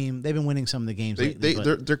basketball team, they've been winning some of the games lately.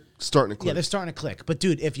 They're starting to click. Yeah, they're starting to click. But,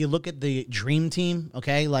 dude, if you look at the Dream Team,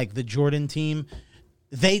 okay, like the Jordan team,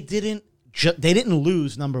 they didn't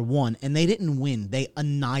lose, number one, and they didn't win. They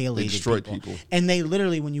annihilated destroyed people. And they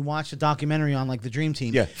literally, when you watch the documentary on like the Dream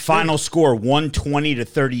Team, Yeah. Final score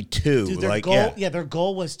 120-32. dude, their goal, their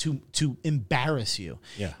goal was to embarrass you.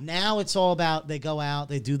 Yeah. Now it's all about they go out,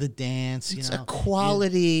 they do the dance. It's you know,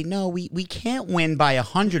 equality. No, we can't win by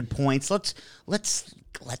 100 points. Let's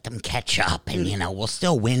let them catch up, and we'll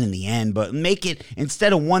still win in the end. But make it,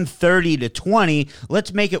 instead of 130-20,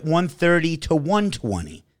 let's make it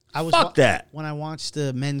 130-120. Fuck that. When I watched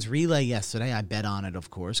the men's relay yesterday, I bet on it, of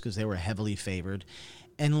course, because they were heavily favored.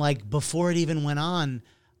 And like before it even went on,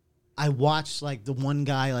 I watched like the one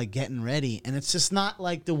guy like getting ready, and it's just not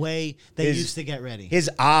like the way they used to get ready. His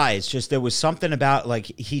eyes, just there was something about like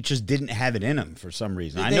he just didn't have it in him for some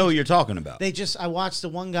reason. I know what you're talking about. I watched the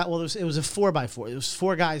one guy. Well, it was a 4x4. It was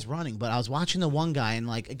 4 guys running, but I was watching the one guy, and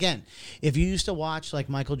like again, if you used to watch like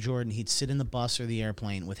Michael Jordan, he'd sit in the bus or the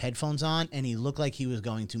airplane with headphones on, and he looked like he was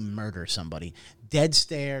going to murder somebody. Dead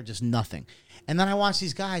stare, just nothing. And then I watch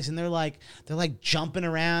these guys, and they're like jumping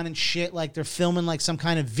around and shit, like they're filming like some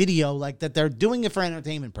kind of video, like that they're doing it for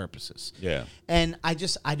entertainment purposes. Yeah. And I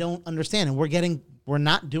don't understand. And we're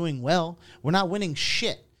not doing well. We're not winning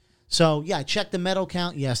shit. So yeah, I checked the medal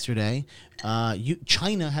count yesterday.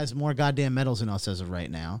 China has more goddamn medals than us as of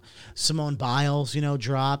right now. Simone Biles,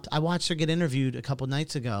 dropped. I watched her get interviewed a couple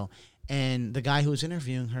nights ago, and the guy who was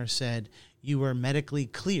interviewing her said, "You were medically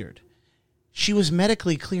cleared." She was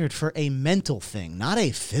medically cleared for a mental thing, not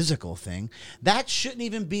a physical thing. That shouldn't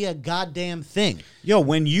even be a goddamn thing. Yo,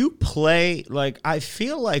 when you play, I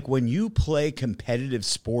feel like when you play competitive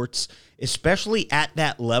sports, especially at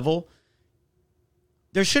that level,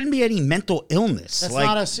 there shouldn't be any mental illness. That's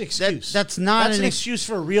not an excuse. That's not an excuse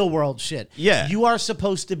for real world shit. Yeah. You are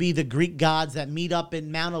supposed to be the Greek gods that meet up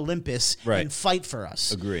in Mount Olympus Right. and fight for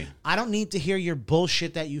us. Agree. I don't need to hear your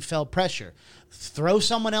bullshit that you felt pressure. Throw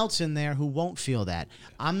someone else in there who won't feel that.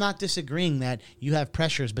 I'm not disagreeing that you have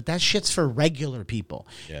pressures, but that shit's for regular people.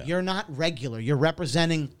 Yeah. You're not regular. You're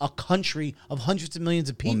representing a country of hundreds of millions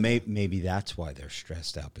of people. Well, maybe that's why they're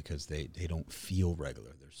stressed out, because they don't feel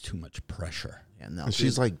regular. There's too much pressure. Yeah, no, And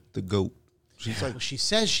she's like the GOAT. She's like, well, she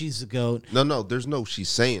says she's the GOAT. no, there's no she's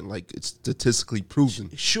saying. Like, it's statistically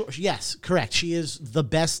proven. Sure, yes, correct. She is the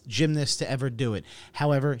best gymnast to ever do it.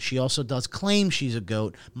 However, she also does claim she's a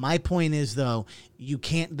GOAT. My point is, though, you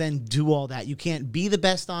can't then do all that. You can't be the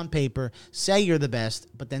best on paper, say you're the best,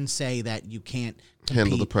 but then say that you can't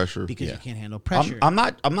Handle the pressure. because you can't handle pressure. I'm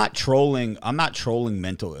not trolling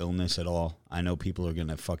mental illness at all. I know people are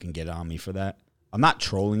gonna fucking get on me for that. I'm not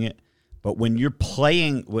trolling it. But when you're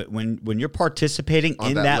playing, when you're participating On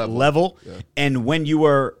in that that level, yeah. and when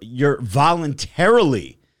you're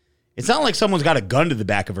voluntarily, it's not like someone's got a gun to the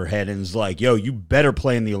back of her head and is like, "Yo, you better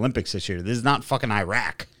play in the Olympics this year." This is not fucking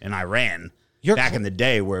Iraq and Iran. Back in the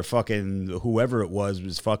day, where fucking whoever it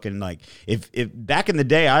was fucking like, if back in the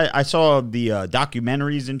day, I saw the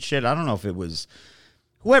documentaries and shit. I don't know if it was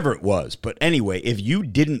whoever it was, but anyway, if you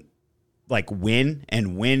didn't win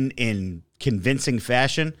in convincing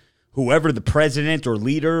fashion, whoever the president or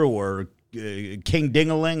leader or King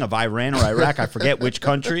Dingaling of Iran or Iraq, I forget which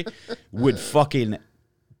country, would fucking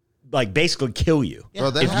basically kill you.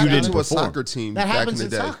 Bro, that if you happened didn't to a perform. soccer team That back happens in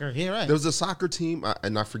the in day. soccer. Yeah, right. There was a soccer team,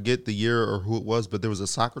 and I forget the year or who it was, but there was a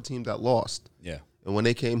soccer team that lost. Yeah. And when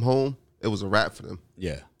they came home, it was a wrap for them.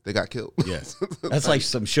 Yeah. they got killed. Yes. That's like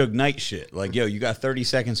some Suge Knight shit. Like, yo, you got 30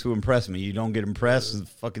 seconds to impress me. You don't get impressed,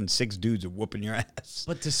 fucking 6 dudes are whooping your ass.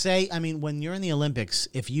 But to say, I mean, when you're in the Olympics,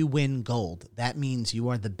 if you win gold, that means you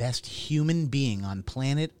are the best human being on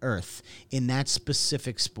planet Earth in that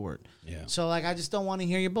specific sport. Yeah. So, like, I just don't want to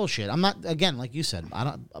hear your bullshit. I'm not, again, like you said,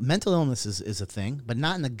 mental illness is a thing, but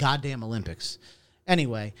not in the goddamn Olympics.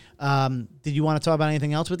 Anyway, did you want to talk about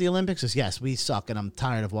anything else with the Olympics? Yes, we suck, and I'm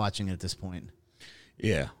tired of watching it at this point.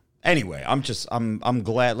 Yeah. Anyway, I'm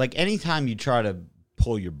glad. Like, anytime you try to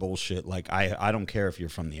pull your bullshit, like, I don't care if you're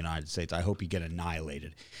from the United States. I hope you get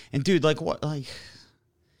annihilated. And dude, like, what, like,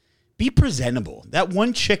 be presentable. That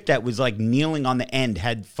one chick that was like kneeling on the end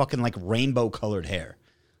had fucking like rainbow colored hair.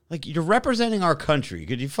 Like, you're representing our country.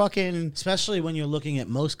 Could you fucking... Especially when you're looking at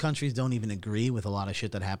most countries don't even agree with a lot of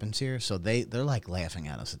shit that happens here, so they're like laughing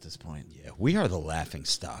at us at this point. Yeah, we are the laughing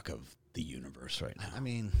stock of the universe right now. I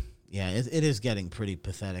mean, yeah, it is getting pretty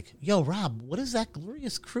pathetic. Yo, Rob, what is that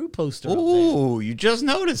Glorious Crew poster up there? Ooh, you just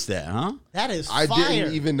noticed that, huh? That is I fire.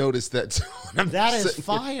 didn't even notice that. That is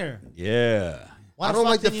fire. Yeah. Why I don't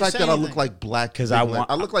like the didn't you fact say that I anything? look like black. 'Cause Big I Lenny.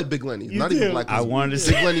 want- I look like Big Lenny. You Not do. even black. I wanted to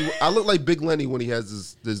say... Big Lenny. I look like Big Lenny when he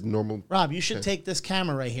has this normal. Rob, you should take this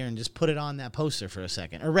camera right here and just put it on that poster for a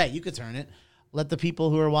second. Or Ray, you could turn it. Let the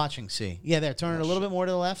people who are watching see. Yeah, there. Turn it a little bit more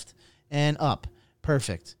to the left and up.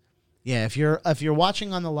 Perfect. Yeah, if you're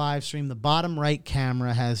watching on the live stream, the bottom right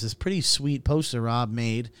camera has this pretty sweet poster Rob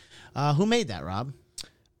made. Who made that, Rob?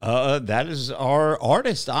 That is our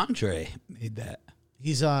artist, Andre, made that.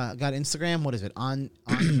 He's got Instagram. What is it?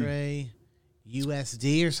 Andre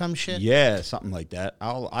USD or some shit? Yeah, something like that.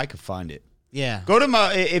 I could find it. Yeah. Go to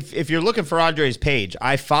my... If you're looking for Andre's page,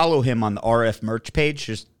 I follow him on the RF merch page.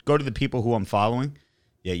 Just go to the people who I'm following.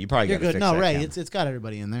 Yeah, you probably You're got to good. fix No, that Ray, camera. it's got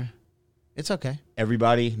everybody in there. It's okay.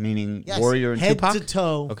 Everybody, meaning Yes. Warrior and Head Tupac? to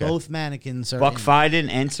toe, Okay. both mannequins are Buck in. Fiden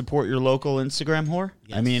and support your local Instagram whore?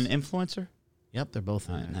 Yes. I mean, influencer? Yep, they're both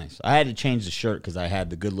in All right, there. nice. I had to change the shirt because I had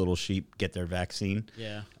the Good Little Sheep get their vaccine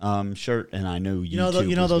Yeah. shirt, and I knew You know, YouTube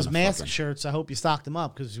you know was those gonna mask fucking- shirts. I hope you stocked them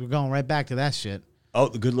up because we're going right back to that shit. Oh,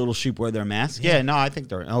 the Good Little Sheep wear their mask? Yeah, no, I think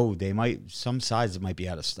they're... Oh, they might... Some sizes might be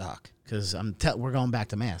out of stock. Because we're going back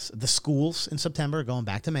to mass. The schools in September are going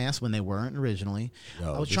back to mass when they weren't originally.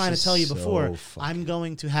 Yo, I was this trying to is tell you so before. fucking- I'm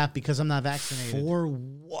going to have, because I'm not vaccinated. For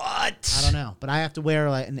what? I don't know, but I have to wear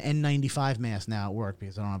like an N95 mask now at work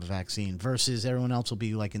because I don't have a vaccine. Versus everyone else will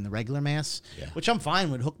be like in the regular mask, Yeah. which I'm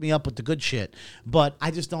fine with. Hook me up with the good shit, but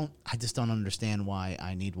I just don't understand why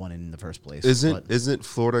I need one in the first place. Isn't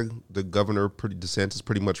Florida the governor DeSantis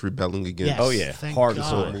pretty much rebelling against? Oh, yeah. thank Hard as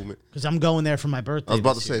God. fuck. movement? Because I'm going there for my birthday. I was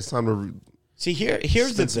about to this say year. it's time to See, here's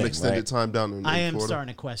the spend some thing, extended right? time down in I am Florida.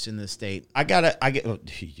 starting to question this state. I get.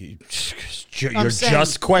 You're I'm saying-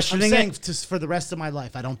 just questioning I'm saying it. for the rest of my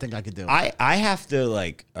life, I don't think I could do it. I have to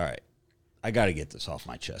like. All right, I got to get this off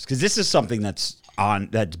my chest because this is something that's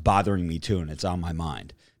bothering me too, and it's on my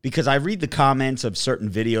mind because I read the comments of certain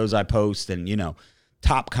videos I post, and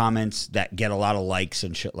top comments that get a lot of likes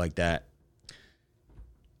and shit like that.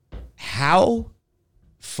 How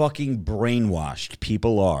fucking brainwashed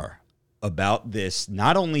people are about this.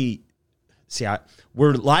 Not only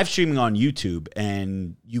we're live streaming on YouTube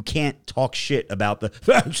and you can't talk shit about the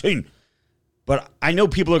vaccine, but I know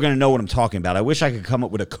people are going to know what I'm talking about. I wish I could come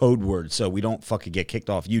up with a code word so we don't fucking get kicked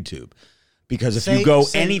off YouTube, because if you go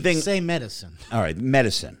anything, say medicine. all right,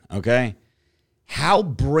 medicine, okay? How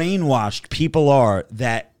brainwashed people are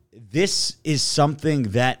that this is something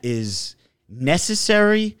that is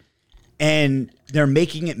necessary and they're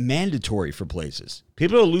making it mandatory for places.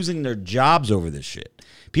 People are losing their jobs over this shit.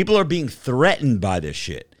 People are being threatened by this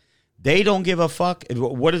shit. They don't give a fuck.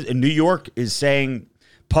 What is New York is saying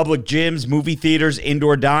public gyms, movie theaters,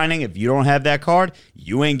 indoor dining, if you don't have that card,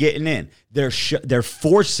 you ain't getting in. They're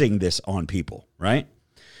forcing this on people, right?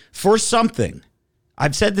 For something.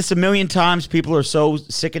 I've said this a million times. People are so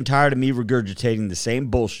sick and tired of me regurgitating the same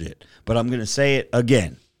bullshit, but I'm going to say it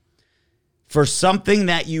again. For something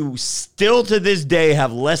that you still to this day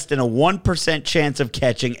have less than a 1% chance of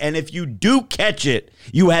catching, and if you do catch it,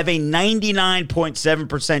 you have a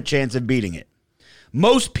 99.7% chance of beating it.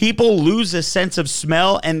 Most people lose a sense of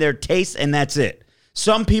smell and their taste, and that's it.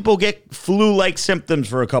 Some people get flu-like symptoms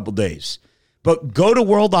for a couple days. But go to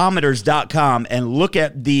worldometers.com and look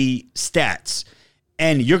at the stats,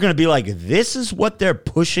 and you're going to be like, this is what they're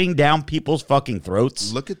pushing down people's fucking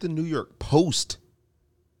throats? Look at the New York Post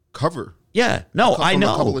cover. Yeah, no, I From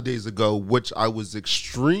know. a couple of days ago, which I was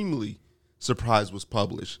extremely surprised was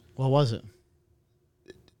published. What was it?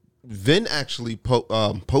 Vin actually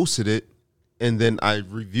posted it, and then I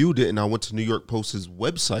reviewed it, and I went to New York Post's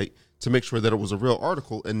website to make sure that it was a real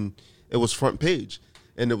article, and it was front page.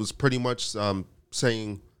 and it was pretty much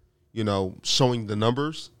saying, you know, showing the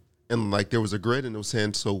numbers. And like there was a grid, and it was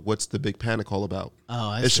saying, "So what's the big panic all about?"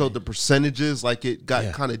 Oh, I it see. showed the percentages, like it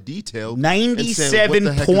got kind of detailed.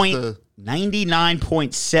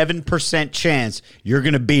 99.7% chance you're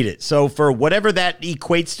going to beat it. So for whatever that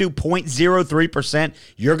equates to, 0.03%,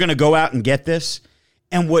 you're going to go out and get this.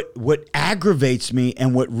 And what aggravates me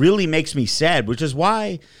and what really makes me sad, which is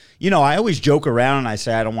why, you know, I always joke around and I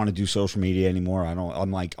say I don't want to do social media anymore.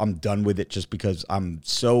 I'm done with it just because I'm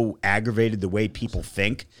so aggravated the way people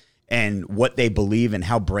think and what they believe and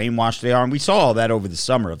how brainwashed they are. And we saw all that over the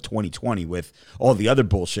summer of 2020 with all the other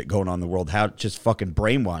bullshit going on in the world, how just fucking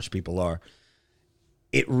brainwashed people are.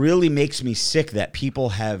 It really makes me sick that people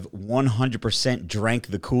have 100% drank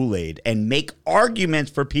the Kool-Aid and make arguments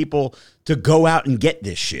for people to go out and get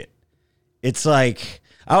this shit. It's like,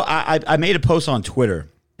 I made a post on Twitter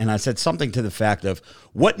and I said something to the fact of,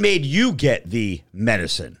 what made you get the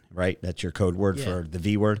medicine, right? That's your code word for the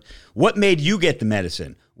V word. What made you get the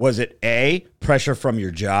medicine? Was it A, pressure from your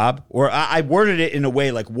job? Or I worded it in a way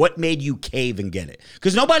like, what made you cave and get it?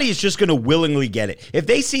 Because nobody is just going to willingly get it. If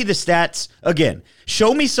they see the stats, again,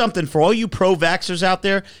 show me something for all you pro-vaxxers out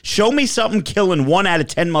there. Show me something killing 1 out of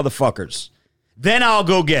 10 motherfuckers. Then I'll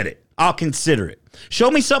go get it. I'll consider it. Show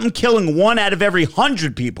me something killing 1 out of every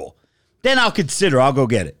 100 people. Then I'll go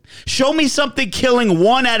get it. Show me something killing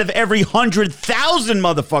 1 out of every 100,000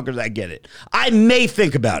 motherfuckers that get it. I may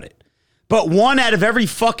think about it. But 1 out of every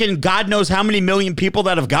fucking God knows how many million people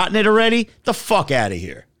that have gotten it already, the fuck out of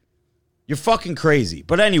here. You're fucking crazy.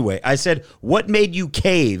 But anyway, I said, what made you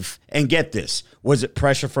cave and get this? Was it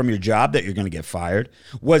pressure from your job that you're going to get fired?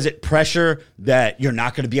 Was it pressure that you're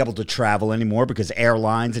not going to be able to travel anymore because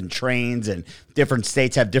airlines and trains and different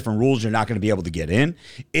states have different rules you're not going to be able to get in?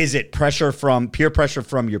 Is it pressure from peer pressure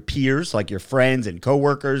from your peers, like your friends and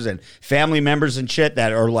coworkers and family members and shit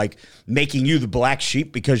that are like making you the black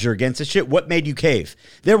sheep because you're against this shit? What made you cave?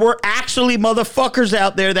 There were actually motherfuckers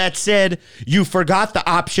out there that said, you forgot the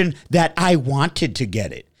option that I wanted to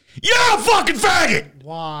get it. You're a fucking faggot!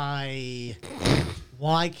 Why?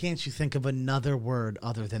 Why can't you think of another word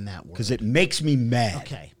other than that word? Because it makes me mad.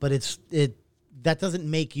 Okay, but that doesn't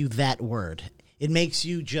make you that word. It makes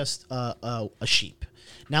you just a sheep.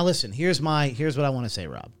 Now listen, here's what I want to say,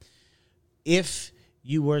 Rob. If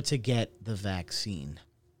you were to get the vaccine,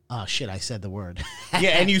 oh shit, I said the word.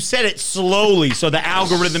 Yeah, and you said it slowly, so the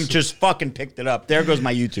algorithm just fucking picked it up. There goes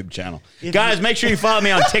my YouTube channel. Guys, make sure you follow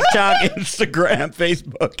me on TikTok, Instagram,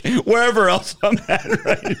 Facebook, wherever else I'm at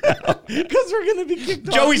right now. Because we're gonna be kicked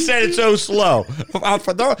off. Joey said it so slow.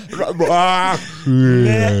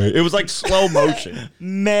 It was like slow motion.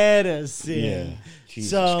 Medicine. Yeah.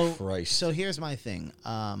 Jesus Christ. So here's my thing.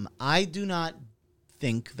 I do not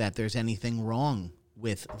think that there's anything wrong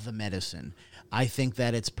with the medicine. I think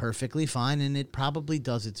that it's perfectly fine and it probably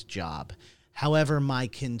does its job. However, my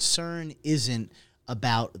concern isn't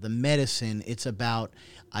about the medicine. It's about,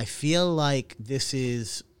 I feel like this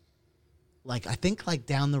is, like, I think like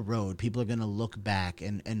down the road, people are going to look back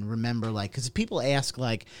and remember, like, because people ask,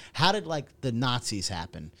 like, how did like the Nazis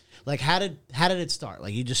happen? Like, how did it start?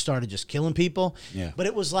 Like, you just started just killing people? Yeah. But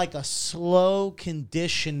it was like a slow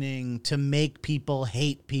conditioning to make people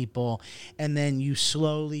hate people. And then you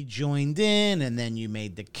slowly joined in, and then you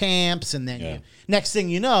made the camps, and then you, next thing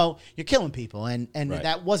you know, you're killing people. And Right.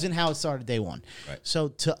 that wasn't how it started day one. Right. So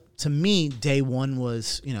to me, day one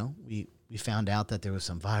was, you know, we found out that there was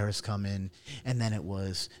some virus coming, and then it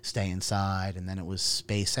was stay inside, and then it was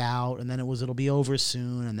space out, and then it was it'll be over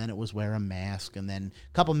soon, and then it was wear a mask, and then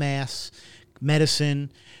a couple masks,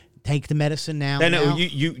 medicine, take the medicine now. Then now.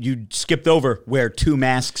 you skipped over wear 2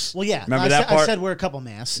 masks. Well, yeah. Remember that part? I said wear a couple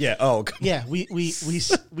masks. Yeah. Oh, okay. Yeah,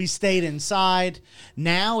 we stayed inside.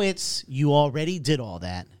 Now it's you already did all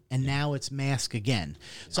that, and now it's mask again.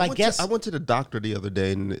 So I guess I went to the doctor the other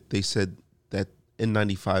day, and they said that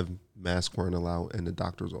N95 masks weren't allowed in the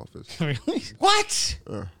doctor's office. Really? What?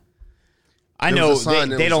 I There know was a sign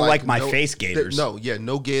that they was don't like my no- face gaiters. No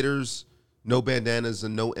gaiters, no bandanas,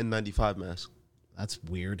 and no N95 masks. That's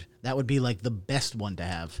weird. That would be like the best one to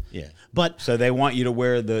have. Yeah. But So they want you to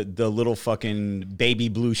wear the little fucking baby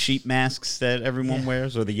blue sheep masks that everyone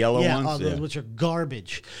wears, or the yellow yeah, ones. those which are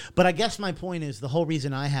garbage. But I guess my point is the whole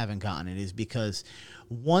reason I haven't gotten it is because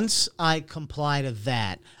once I comply to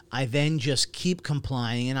that, I then just keep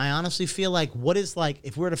complying. And I honestly feel like what is like,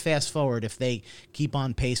 if we're to fast forward, if they keep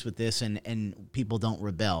on pace with this and people don't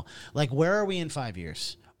rebel, like where are we in 5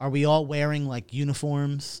 years? Are we all wearing like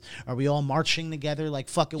uniforms? Are we all marching together like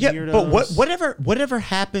fucking weirdos? But whatever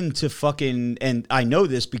happened to fucking, and I know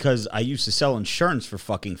this because I used to sell insurance for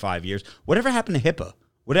fucking 5 years. Whatever happened to HIPAA?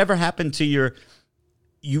 Whatever happened to your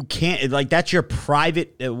you can't, like, that's your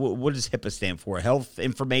private, what does HIPAA stand for? Health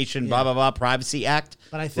Information, blah, blah, blah, Privacy Act.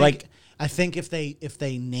 But I think if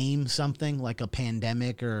they name something like a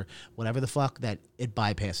pandemic or whatever the fuck, that it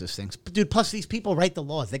bypasses things. But dude, plus these people write the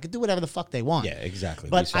laws. They could do whatever the fuck they want. Yeah,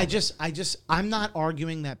 exactly. But I'm not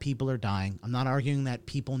arguing that people are dying. I'm not arguing that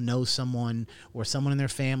people know someone or someone in their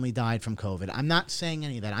family died from COVID. I'm not saying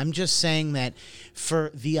any of that. I'm just saying that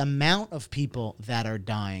for the amount of people that are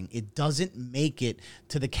dying, it doesn't make it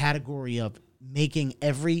to the category of making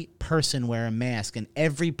every person wear a mask and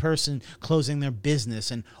every person closing their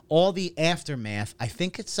business and all the aftermath. I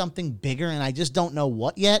think it's something bigger, and I just don't know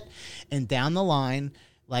what yet. And down the line,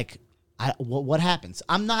 like, what happens?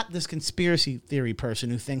 I'm not this conspiracy theory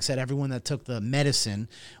person who thinks that everyone that took the medicine,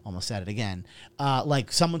 almost said it again,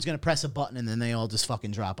 like someone's going to press a button and then they all just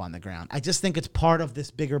fucking drop on the ground. I just think it's part of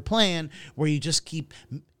this bigger plan where you just keep...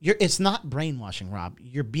 it's not brainwashing, Rob.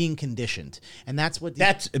 You're being conditioned. And that's what...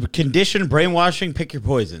 That's conditioned, brainwashing, pick your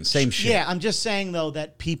poison. Same shit. Yeah, I'm just saying, though,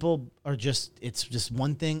 that people are just... It's just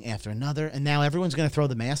one thing after another. And now everyone's going to throw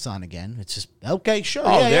the masks on again. It's just, okay, sure.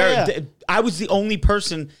 Oh, yeah. I was the only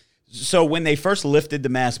person... So when they first lifted the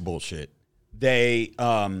mask bullshit, they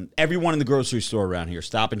everyone in the grocery store around here,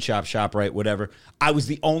 Stop and Shop, ShopRite, whatever, I was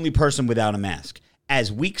the only person without a mask.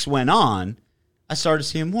 As weeks went on, I started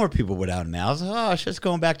seeing more people without a mask. Oh, it's just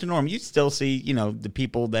going back to normal. You still see, the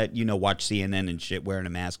people that, watch CNN and shit wearing a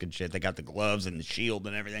mask and shit. They got the gloves and the shield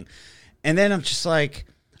and everything. And then I'm just like,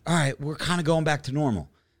 all right, we're kind of going back to normal.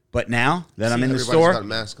 But now that I'm in the store,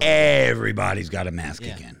 everybody's got a mask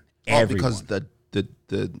again. Because the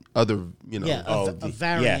other, a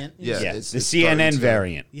variant. It's the CNN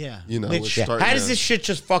variant. Yeah. How does this shit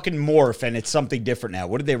just fucking morph and it's something different now?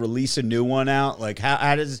 What did they release a new one out? Like,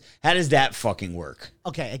 how does that fucking work?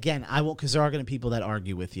 Okay, again, I won't, because there are going to be people that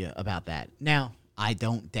argue with you about that. Now, I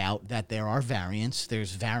don't doubt that there are variants.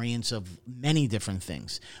 There's variants of many different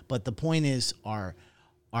things. But the point is, are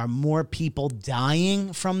more people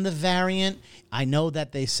dying from the variant? I know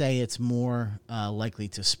that they say it's more likely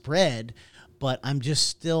to spread, but I'm just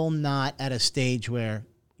still not at a stage where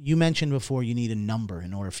you mentioned before you need a number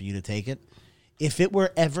in order for you to take it. If it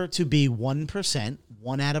were ever to be 1%,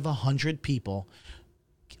 1 out of 100 people,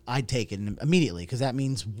 I'd take it immediately, because that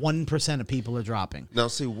means 1% of people are dropping. Now,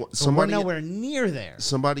 see, we're nowhere near there.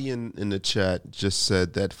 Somebody in the chat just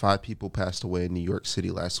said that 5 people passed away in New York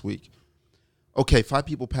City last week. Okay, 5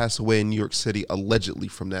 people passed away in New York City allegedly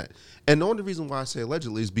from that. And the only reason why I say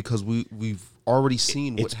allegedly is because we've already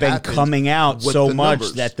seen what happened. It's been coming out so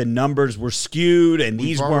much that the numbers were skewed and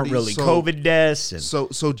these weren't really COVID deaths.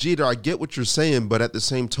 So Jeter, I get what you're saying, but at the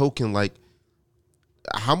same token, like,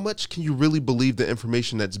 how much can you really believe the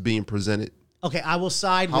information that's being presented? Okay, I will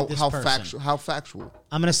side with this person. How factual?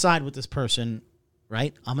 I'm going to side with this person,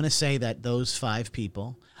 right? I'm going to say that those 5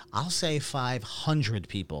 people, I'll say 500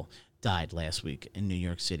 people died last week in New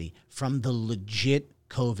York City from the legit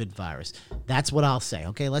COVID virus. That's what I'll say.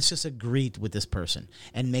 Okay, let's just agree with this person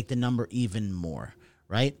and make the number even more,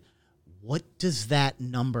 right? What does that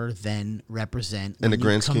number then represent in the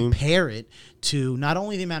grand scheme? Compare it to not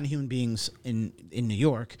only the amount of human beings in New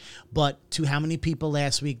York, but to how many people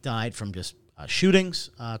last week died from just shootings,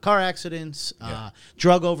 car accidents,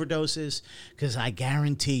 drug overdoses, because I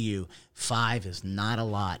guarantee you 5 is not a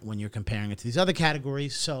lot when you're comparing it to these other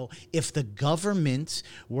categories. So if the government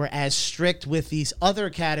were as strict with these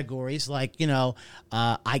other categories, like,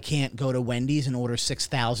 I can't go to Wendy's and order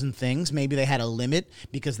 6,000 things. Maybe they had a limit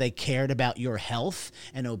because they cared about your health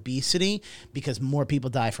and obesity, because more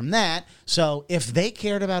people die from that. So if they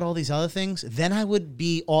cared about all these other things, then I would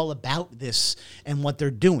be all about this and what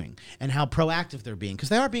they're doing and how proactive they're being, because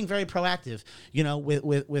they are being very proactive,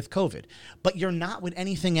 with COVID. But you're not with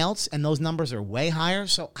anything else, and those numbers are way higher,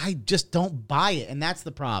 so I just don't buy it, and that's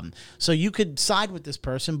the problem. So you could side with this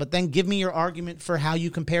person, but then give me your argument for how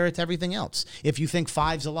you compare it to everything else. If you think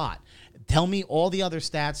 5's a lot, tell me all the other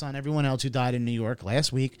stats on everyone else who died in New York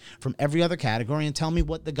last week from every other category, and tell me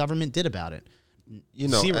what the government did about it.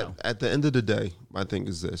 Zero. At the end of the day, my thing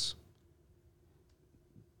is this.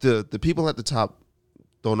 The people at the top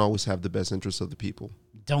don't always have the best interests of the people.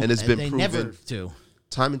 And it's been proven never do.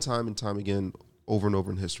 Time and time and time again, over and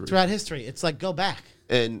over in history. Throughout history. It's like, go back.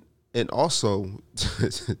 And also,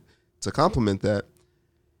 to compliment that,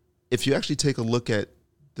 if you actually take a look at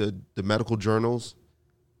the medical journals,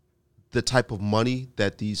 the type of money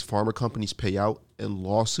that these pharma companies pay out in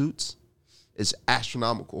lawsuits is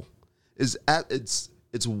astronomical. It's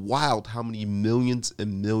It's wild how many millions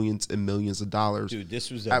and millions and millions of dollars. Dude,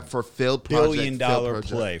 this was a for failed project, billion-dollar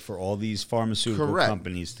play for all these pharmaceutical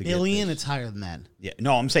companies to billion. get It's higher than that. Yeah,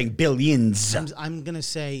 no, I'm saying billions. I'm gonna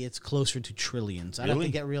say it's closer to trillions. I don't Really?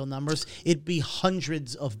 think get real numbers. It'd be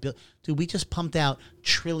hundreds of Dude, we just pumped out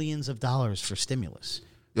trillions of dollars for stimulus.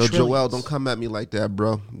 Yo, Trillions. Joel, don't come at me like that,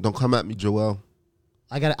 bro. Don't come at me, Joel.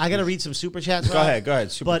 I gotta read some super chats. Go Rob.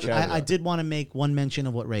 ahead. Super But chat. I did want to make one mention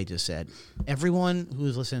of what Ray just said. Everyone who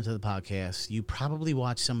is listening to the podcast, you probably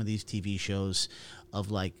watch some of these TV shows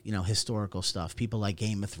of like, historical stuff. People like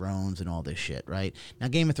Game of Thrones and all this shit, right? Now,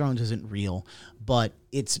 Game of Thrones isn't real, but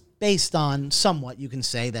it's based on somewhat, you can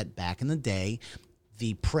say that back in the day,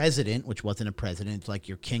 the president, which wasn't a president, like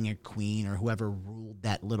your king or queen or whoever ruled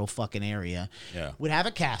that little fucking area, would have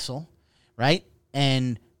a castle, right?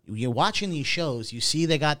 And you're watching these shows, you see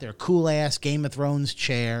they got their cool-ass Game of Thrones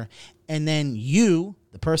chair, and then you,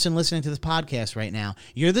 the person listening to this podcast right now,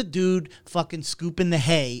 you're the dude fucking scooping the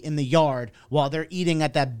hay in the yard while they're eating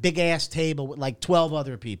at that big-ass table with like 12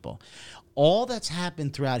 other people. All that's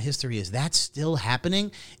happened throughout history is that's still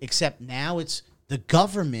happening, except now it's the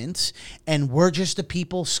government, and we're just the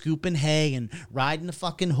people scooping hay and riding the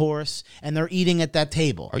fucking horse, and they're eating at that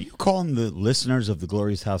table. Are you calling the listeners of the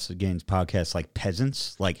Glorious House of Games podcast like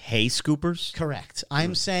peasants, like hay scoopers? Correct.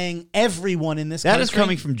 I'm saying everyone in this That country. is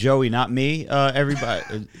coming from Joey, not me.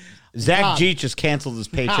 Everybody. Zach Rob. G just canceled his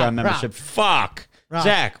Patreon Rob. membership. Fuck. Rob.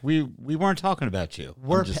 Zach, we weren't talking about you.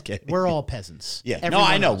 I'm just kidding. We're all peasants. Yeah, Everyone no,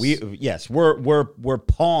 I know. else. We're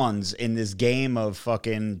pawns in this game of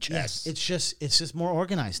fucking chess. Yes, it's just more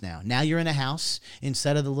organized now. Now you're in a house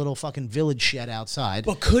instead of the little fucking village shed outside.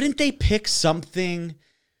 But couldn't they pick something?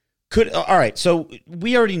 All right, so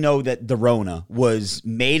we already know that the Rona was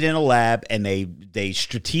made in a lab, and they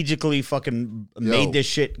strategically fucking made this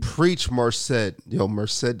shit. Preach, Merced. Yo,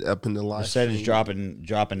 Merced up in the live. Said is dropping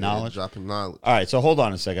knowledge. Dropping knowledge. All right, so hold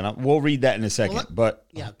on a second. We'll read that in a second. But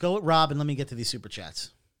Go with Rob and let me get to these super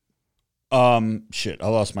chats. shit, I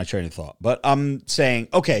lost my train of thought. But I'm saying,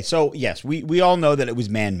 okay, so yes, we all know that it was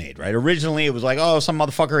man-made, right? Originally, it was like, oh, some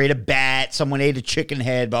motherfucker ate a bat, someone ate a chicken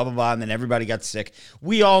head, blah, blah, blah, and then everybody got sick.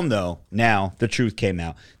 We all know now, the truth came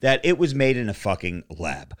out, that it was made in a fucking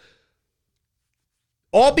lab.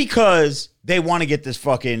 All because they want to get this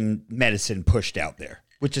fucking medicine pushed out there,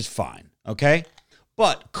 which is fine, okay?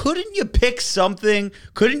 But couldn't you pick something?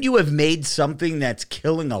 Couldn't you have made something that's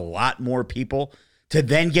killing a lot more people to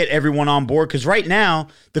then get everyone on board? Because right now,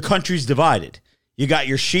 the country's divided. You got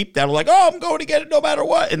your sheep that are like, oh, I'm going to get it no matter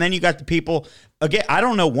what. And then you got the people, again, I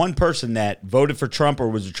don't know one person that voted for Trump or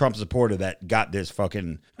was a Trump supporter that got this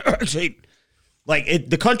fucking sheep. Like,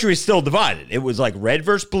 the country is still divided. It was like red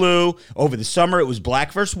versus blue. Over the summer, it was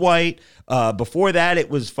black versus white. Before that, it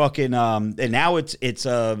was fucking, and now it's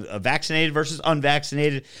vaccinated versus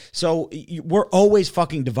unvaccinated. So we're always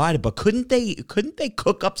fucking divided. But couldn't they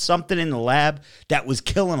cook up something in the lab that was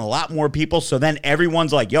killing a lot more people? So then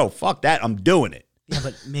everyone's like, yo, fuck that, I'm doing it. Yeah,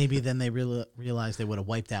 but maybe then they realized they would have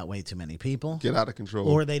wiped out way too many people. Get out of control.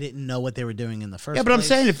 Or they didn't know what they were doing in the first place. Yeah, but I'm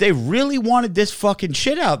saying if they really wanted this fucking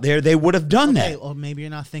shit out there, they would have done that. Or maybe you're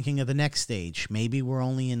not thinking of the next stage. Maybe we're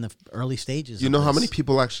only in the early stages. You of know how this. many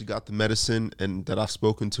people actually got the medicine and that I've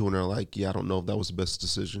spoken to and are like, yeah, I don't know if that was the best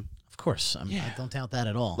decision. Of course. I don't doubt that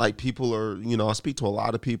at all. Like people are, I speak to a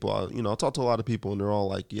lot of people. I talk to a lot of people and they're all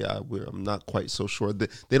like, yeah, I'm not quite so sure.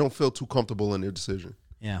 They don't feel too comfortable in their decision.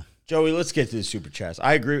 Yeah. Joey, let's get to the super chats.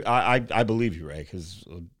 I agree. I believe you, Ray, because,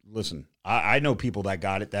 listen, I know people that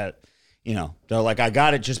got it that, they're like, I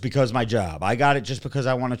got it just because of my job. I got it just because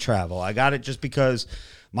I want to travel. I got it just because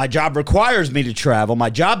my job requires me to travel. My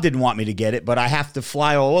job didn't want me to get it, but I have to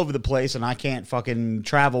fly all over the place, and I can't fucking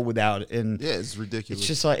travel without it. And yeah, it's ridiculous. It's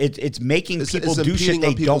just like it's making people it's do shit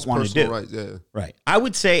they don't want to do. Right, yeah. Right. I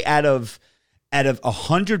would say out of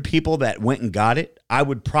 100 people that went and got it, I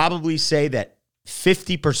would probably say that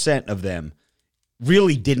 50% of them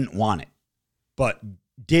really didn't want it, but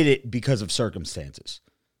did it because of circumstances.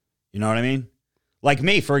 You know what I mean? Like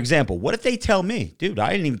me, for example. What if they tell me, dude, I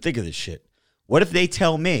didn't even think of this shit. What if they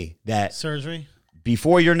tell me that surgery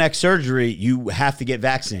before your next surgery, you have to get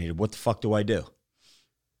vaccinated? What the fuck do I do?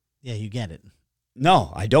 Yeah, you get it.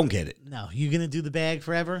 No, I don't get it. No, you gonna do the bag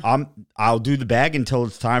forever? I'll do the bag until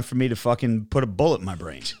it's time for me to fucking put a bullet in my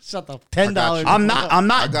brain. Shut up. $10. I'm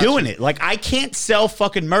not doing it. Like, I can't sell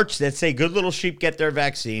fucking merch that say good little sheep get their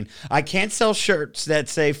vaccine. I can't sell shirts that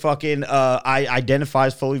say fucking I identify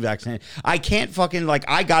as fully vaccinated. I can't fucking, like,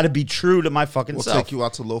 I gotta be true to my fucking We'll self. take you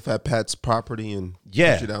out to Low Fat Pat's property and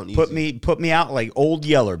Yeah, Push it down put me out like Old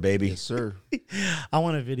Yeller, baby. Yes, sir. I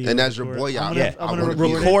want a video. And as your boy out, Yeah, I'm gonna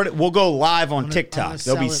record it. We'll go live on I'm TikTok. gonna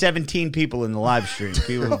There'll be sell it. 17 people in the live stream.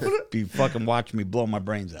 People will be fucking watching me blow my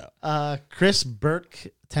brains out. Chris Burke,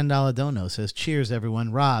 $10 dono says, "Cheers,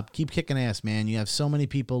 everyone. Rob, keep kicking ass, man. You have so many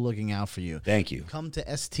people looking out for you. Thank you. Come to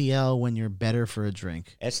STL when you're better for a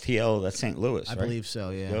drink." STL, that's St. Louis, I right? believe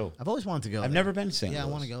so. Yeah, Go. I've always wanted to go. I've there. never been to St. Yeah, Louis.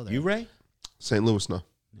 I want to go there. You, Ray? St. Louis, no.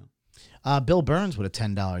 Bill Burns with a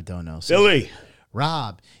 $10 dono says, Billy.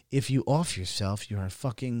 "Rob, if you off yourself, you are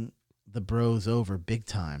fucking the bros over big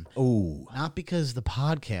time. Ooh. Not because the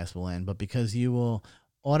podcast will end, but because you will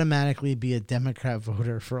automatically be a Democrat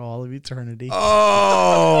voter for all of eternity."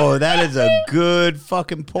 Oh, that is a good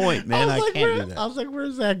fucking point, man. I can't do that. I was like,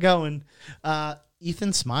 where's that going?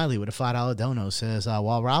 Ethan Smiley with a $5 dono says,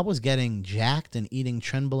 while Rob was getting jacked and eating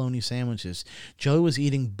trenbolone sandwiches, Joey was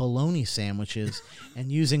eating bologna sandwiches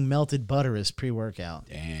and using melted butter as pre-workout.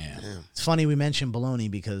 Damn. It's funny we mentioned bologna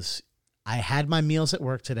because I had my meals at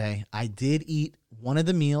work today. I did eat one of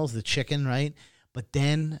the meals, the chicken, right? But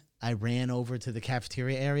then I ran over to the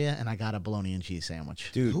cafeteria area and I got a bologna and cheese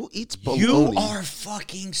sandwich. Dude, Who eats bologna? you are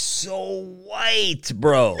fucking so white,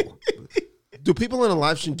 bro. Do people in the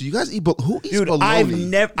live stream? Do you guys eat? Who eats Dude,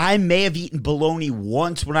 bologna? I may have eaten bologna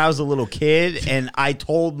once when I was a little kid, and I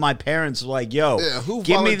told my parents like, "Yo, Yeah, who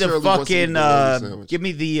give me the voluntarily wants to eat fucking, bologna sandwich? give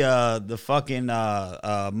me the fucking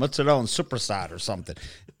mozzarella and superside or something."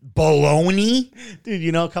 Bologna, Dude,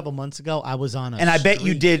 you know, a couple months ago, I was on a and I bet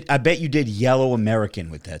you streak. did. I bet you did Yellow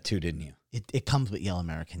American with that too, didn't you? It comes with Yellow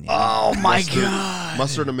American. Yeah. Oh my Mustard- god!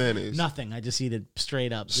 Mustard and mayonnaise. Nothing. I just eat it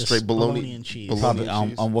straight up. Just Straight bologna. and cheese. Bologna. Probably and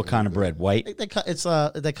cheese. on what kind of bread? White. They cut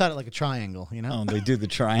they cut it like a triangle, you know? Oh, they do the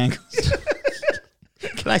triangles.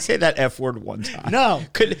 Can I say that F word one time? No.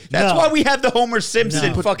 That's No. why we have the Homer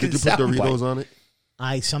Simpson No. fucking Did you put soundbite. Doritos on it?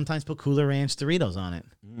 I sometimes put Cooler Ranch Doritos on it.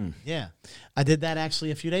 Yeah. I did that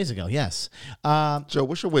actually a few days ago, yes. Joe,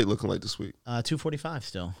 what's your weight looking like this week? 245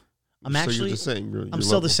 still. I'm So actually you're the same. You're I'm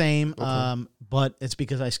still level. the same, but it's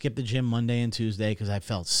because I skipped the gym Monday and Tuesday because I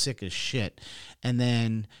felt sick as shit. And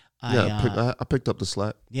then I picked up the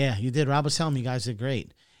slack. Yeah, you did. Rob was telling me you guys did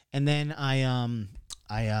great. And then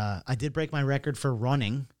I did break my record for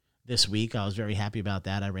running this week. I was very happy about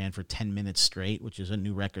that. I ran for 10 minutes straight, which is a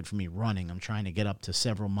new record for me running. I'm trying to get up to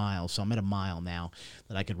several miles. So I'm at a mile now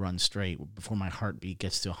that I could run straight before my heartbeat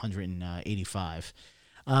gets to 185.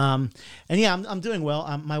 And yeah, I'm doing well.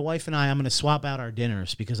 My wife and I'm going to swap out our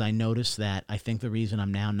dinners because I noticed that I think the reason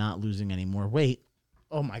I'm now not losing any more weight.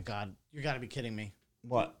 Oh my God, you got to be kidding me.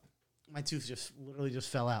 What? My tooth just literally just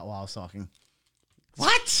fell out while I was talking.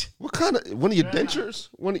 What? What kind of one of your dentures?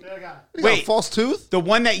 One of, you got a Wait. false tooth? The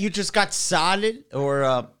one that you just got sodded or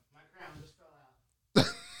My crown just fell out.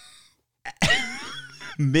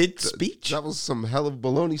 mid speech? That was some hell of a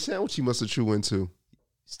bologna sandwich you must have chewed into.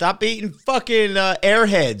 Stop eating fucking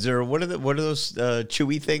airheads or what are those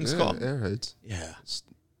chewy things Yeah, called? airheads. Yeah.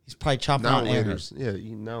 He's probably chopping Now on airheads. laters. Yeah,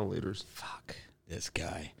 eating now laters. Fuck this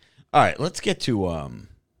guy. All right, let's get to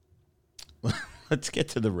let's get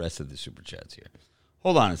to the rest of the super chats here.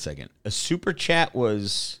 Hold on a second. A super chat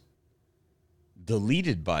was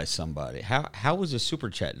deleted by somebody. How was a super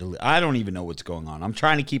chat deleted? I don't even know what's going on. I'm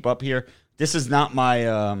trying to keep up here. This is not my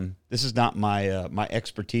my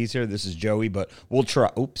expertise here. This is Joey, but we'll try.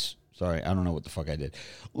 Oops. Sorry, I don't know what the fuck I did.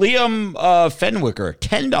 Liam Fenwicker,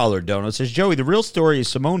 $10 dono, says, Joey, the real story is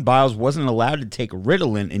Simone Biles wasn't allowed to take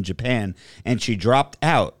Ritalin in Japan, and she dropped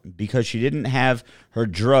out because she didn't have her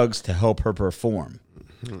drugs to help her perform.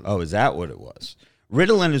 Oh, is that what it was?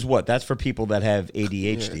 Ritalin is what? That's for people that have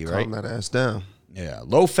ADHD, right? Calm that ass down. Yeah.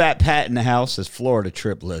 Low-fat Pat in the house says, Florida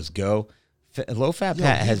trip, let's go. Low-fat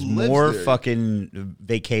Pat he has lives more there. fucking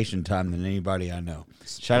vacation time than anybody I know.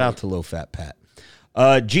 Shout out to Low-fat Pat.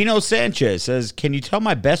 Gino Sanchez says, can you tell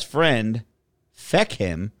my best friend, feck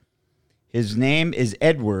him, his name is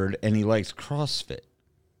Edward and he likes CrossFit.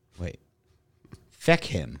 Wait. Feck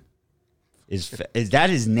him. Is that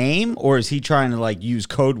his name or is he trying to like use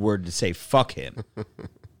code word to say fuck him?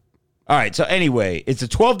 All right, so anyway, it's a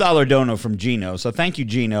 $12 dono from Gino. So thank you,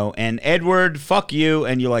 Gino. And Edward, fuck you,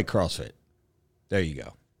 and you like CrossFit. There you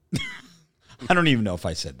go. I don't even know if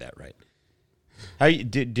I said that right. How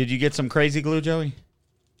did you get some crazy glue, Joey?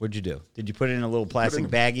 What'd you do? Did you put it in a little plastic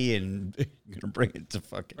baggie and you're gonna bring it to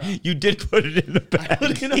fucking? You did put it in a bag.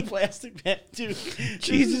 Put it in a plastic bag, dude.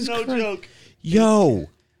 Jesus no Christ. joke. Yo,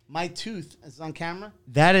 My tooth is on camera.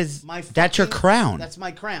 that's your fucking- crown. That's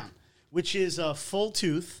my crown, which is a full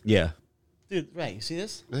tooth. Yeah. Dude, right, you see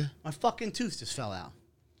this? Yeah. My fucking tooth just fell out.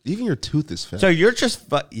 Even your tooth is fat. So you're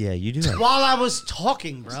just, yeah, you do. While I was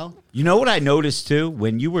talking, bro. You know what I noticed too?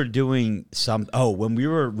 When you were doing when we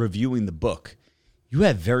were reviewing the book, you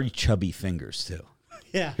have very chubby fingers too.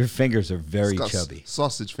 Yeah. Your fingers are very It's got chubby.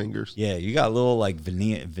 sausage fingers. Yeah, you got little like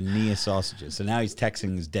vanilla sausages. So now he's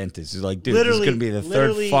texting his dentist. He's like, dude, this is going to be the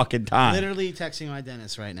third fucking time. Literally texting my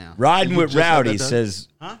dentist right now. Riding with just had Rowdy that done? says,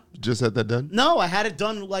 Huh? You just had that done? No, I had it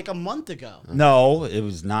done like a month ago. no, it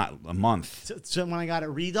was not a month. So when I got it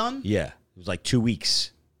redone, Yeah, it was like 2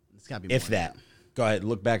 weeks, it's got to be if more that. Go ahead,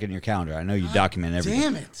 look back in your calendar. I know you document everything.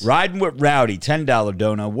 damn it. Riding with Rowdy, $10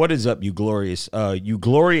 dono. What is up, you glorious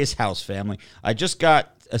house family? I just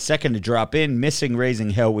got a second to drop in. Missing raising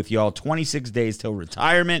hell with y'all. 26 days till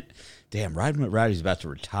retirement. Damn, Riding with Rowdy's about to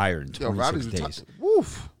retire in 26 days.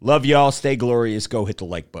 Woof. Love y'all. Stay glorious. Go hit the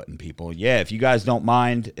like button, people. Yeah, if you guys don't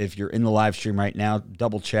mind, if you're in the live stream right now,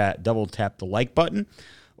 double tap the like button,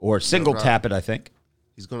 or single tap it, I think.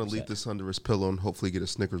 He's going to leave this under his pillow and hopefully get a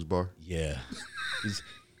Snickers bar. Yeah.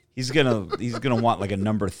 He's gonna want like a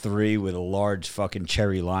number 3 with a large fucking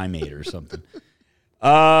cherry limeade or something.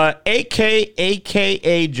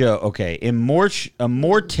 AKA Joe. Okay,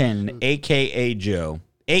 Immortan, AKA Joe.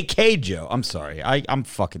 AK Joe. I'm sorry. I'm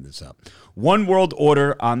fucking this up. One World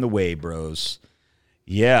Order on the way, bros.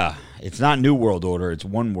 Yeah, it's not New World Order. It's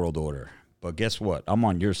One World Order. But guess what? I'm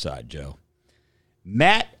on your side, Joe.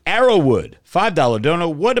 Matt Arrowwood, $5 dono.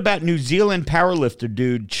 What about New Zealand powerlifter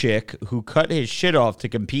dude chick who cut his shit off to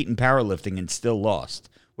compete in powerlifting and still lost?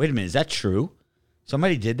 Wait a minute, is that true?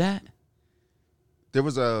 Somebody did that? There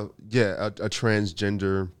was a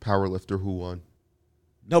transgender powerlifter who won.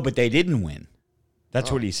 No, but they didn't win.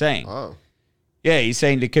 That's what he's saying. Oh. Yeah, he's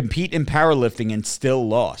saying to compete in powerlifting and still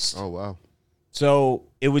lost. Oh, wow. So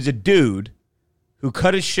it was a dude who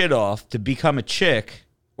cut his shit off to become a chick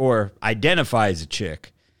or identify as a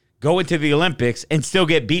chick, go into the Olympics and still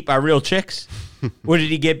get beat by real chicks? Or did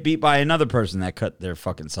he get beat by another person that cut their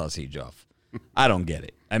fucking sausage off? I don't get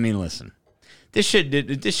it. I mean, listen, this shit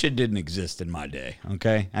didn't exist in my day,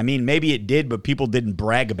 okay? I mean, maybe it did, but people didn't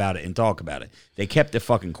brag about it and talk about it. They kept it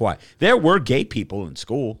fucking quiet. There were gay people in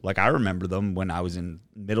school. Like, I remember them when I was in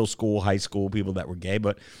middle school, high school, people that were gay,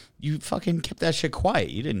 but you fucking kept that shit quiet.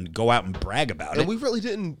 You didn't go out and brag about it. And we really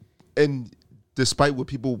didn't, and despite what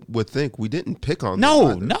people would think, we didn't pick on them.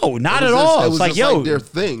 No, either. not at all. It was It's like, just yo, their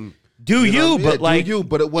thing. do you, know what I mean? but like, do you,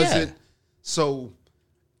 but it wasn't yeah. so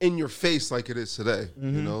in your face like it is today.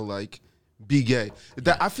 Mm-hmm. You know, like be gay.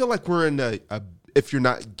 I feel like we're in a if you're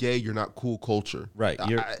not gay, you're not cool culture. Right.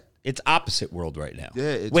 It's opposite world right now. Yeah,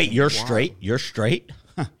 it's Wait, you're wild. straight? You're straight?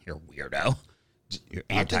 Huh, you're a weirdo. You're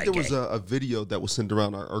I anti-gay. think there was a video that was sent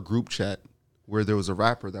around our group chat where there was a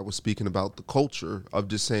rapper that was speaking about the culture of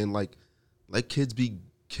just saying like, let kids be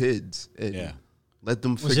kids and Yeah. let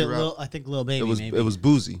them Was it figure out. I think Lil Baby, It was maybe. it was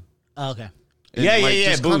Boozy. Oh, okay. And Yeah,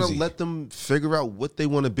 just kind of Boozy. let them figure out what they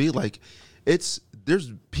want to be. Like,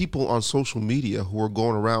 there's people on social media who are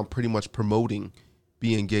going around pretty much promoting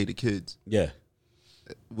being gay to kids, Yeah.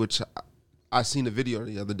 which I seen a video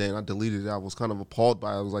the other day and I deleted it. I was kind of appalled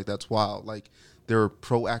by it. I was like, that's wild. Like, they're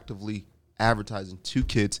proactively advertising to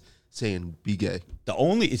kids saying be gay. The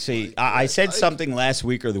only I said something last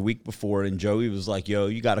week or the week before, and Joey was like, "Yo,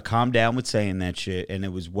 you got to calm down with saying that shit." And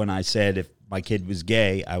it was when I said if my kid was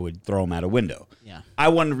gay, I would throw him out a window. Yeah. I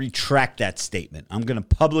want to retract that statement. I'm going to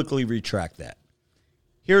publicly retract that.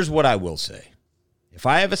 Here's what I will say: if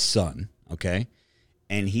I have a son, okay,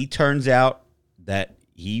 and he turns out that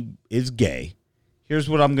he is gay, here's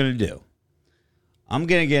what I'm going to do. I'm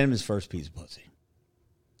going to get him his first piece of pussy,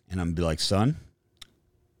 and I'm going to be like, son,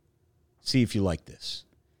 see if you like this.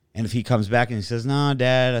 And if he comes back and he says, "Nah,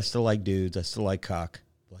 Dad, I still like dudes. I still like cock."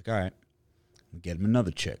 I'm like, all right, get him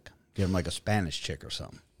another chick. Get him like a Spanish chick or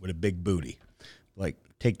something with a big booty. Like,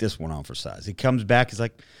 take this one on for size. He comes back, he's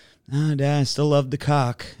like, "Nah, Dad, I still love the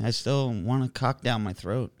cock. I still want a cock down my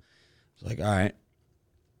throat." It's like, all right,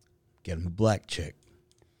 get him a black chick.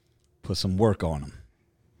 Put some work on him.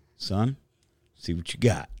 Son, see what you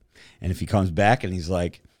got. And if he comes back and he's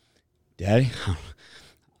like, "Daddy,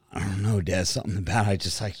 I don't know, Dad, something about I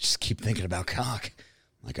just keep thinking about cock."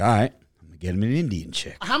 I'm like, all right, I'm going to get him an Indian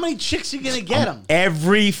chick. How many chicks are you going to get him?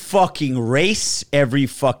 Every fucking race, every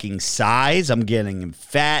fucking size. I'm getting him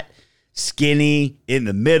fat, skinny, in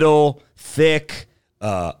the middle, thick,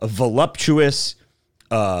 voluptuous,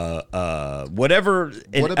 whatever,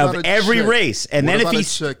 What about of a every chick? race. And What then if about a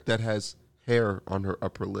he's chick that has hair on her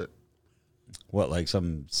upper lip? what, like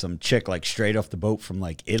some chick like straight off the boat from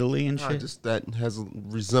like Italy and shit? Just that has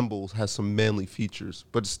some manly features,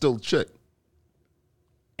 but it's still a chick.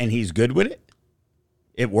 And he's good with it?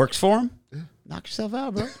 It works for him? Knock yourself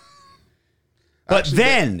out, bro. But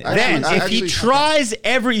then if he actually- tries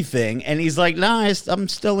everything and he's like, nah, I'm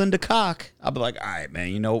still into cock, I'll be like, all right, man,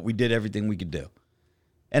 you know what? We did everything we could do.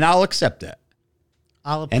 And I'll accept that.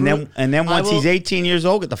 I'll approve. And then I once he's will- 18 years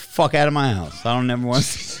old, get the fuck out of my house. I don't ever want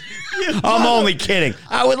to. I'm only kidding.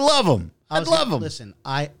 I would love him. I'd love him. Listen,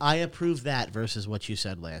 I approve that versus what you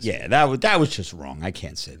said last. Yeah, that was just wrong. I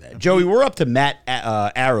can't say that. Joey, we're up to Matt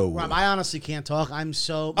Arrowwood. Rob, I honestly can't talk. I'm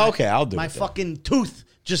so Okay, I'll do my it then. fucking tooth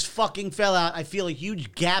just fucking fell out. I feel a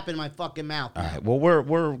huge gap in my fucking mouth. All right. Well,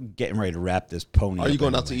 we're getting ready to wrap this pony. Are you up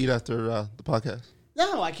going out to anyway. eat after the podcast?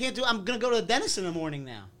 No, I can't do. I'm gonna go to the dentist in the morning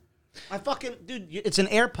now. My fucking dude, it's an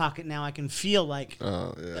air pocket now. I can feel like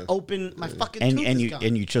open. My fucking tooth is gone.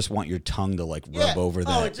 And you just want your tongue to like rub over that.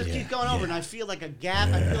 Oh, it just keeps going over, and I feel like a gap.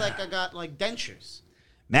 I feel like I got like dentures.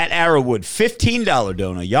 Matt Arrowwood, $15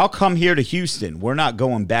 donor. Y'all come here to Houston. We're not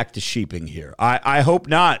going back to sheeping here. I hope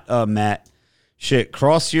not, Matt. Shit,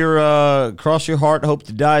 cross your heart, hope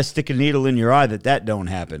to die, stick a needle in your eye that don't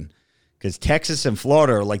happen. Because Texas and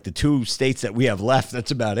Florida are like the two states that we have left.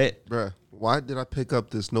 That's about it. Bruh, why did I pick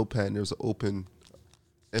up this notepad and there's an open,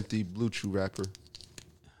 empty Blue Chew wrapper?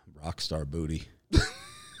 Rockstar booty.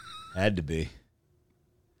 Had to be.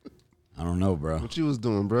 I don't know, bro. What you was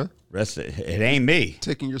doing, bruh? It ain't me.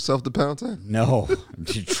 Taking yourself to Pound Town? No.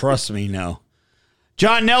 Trust me, no.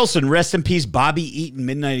 John Nelson, rest in peace, Bobby Eaton,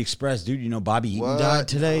 Midnight Express. Dude, you know Bobby Eaton What? died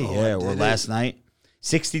today? No, Yeah, I or didn't. last night.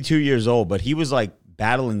 62 years old, but he was like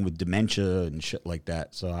battling with dementia and shit like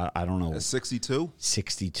that. So I don't know. At 62?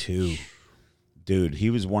 62. Dude, he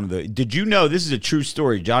was one of the... Did you know, this is a true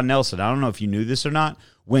story, John Nelson, I don't know if you knew this or not,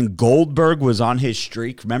 when Goldberg was on his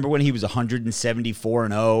streak, remember when he was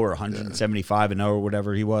 174-0 or 175-0 or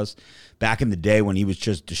whatever he was, back in the day when he was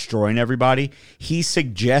just destroying everybody, he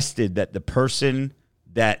suggested that the person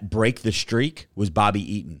that break the streak was Bobby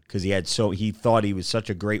Eaton because he thought he was such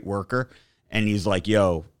a great worker, and he's like,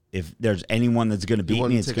 yo, if there's anyone that's going to beat wanted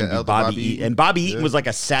me, to it's take going an to L be to Bobby Bobby Eaton. Eaton? And Bobby Eaton Yeah. was like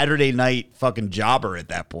a Saturday night fucking jobber at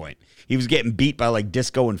that point. He was getting beat by like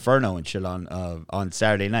Disco Inferno and shit on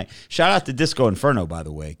Saturday night. Shout out to Disco Inferno, by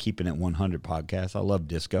the way, Keeping It 100 podcast. I love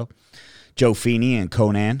Disco. Joe Feeney and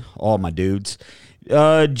Conan, all my dudes. G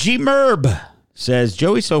Merb says,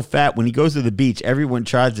 Joey's so fat when he goes to the beach, everyone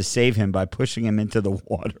tries to save him by pushing him into the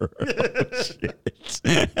water. Oh, shit.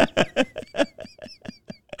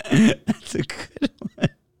 That's a good one.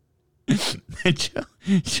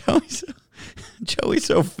 Joey's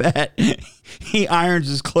so fat, he irons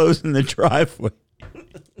his clothes in the driveway.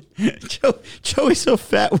 Joey's so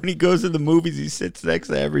fat when he goes to the movies, he sits next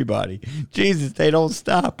to everybody. Jesus, they don't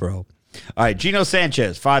stop, bro. All right, Gino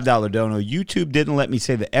Sanchez, $5 dono. YouTube didn't let me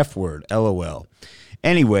say the F word, LOL.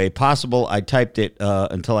 Anyway, possible I typed it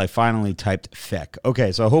until I finally typed feck.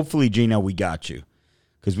 Okay, so hopefully, Gino, we got you.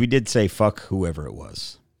 Because we did say fuck whoever it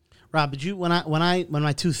was. Rob, did you when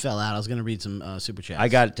my tooth fell out? I was going to read some super chats. I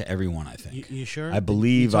got it to everyone, I think. You sure? I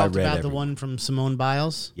believe you I talked read about the everyone. one from Simone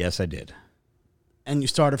Biles, Yes, I did. and you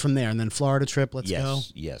started from there, and then Florida trip. Let's go.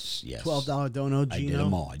 Yes. $12 dono.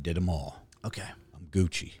 Gino. I did them all. Okay. I'm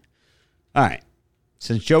Gucci. All right.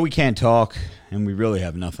 Since Joey can't talk, and we really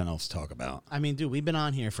have nothing else to talk about. I mean, dude, we've been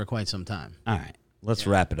on here for quite some time. All right. Let's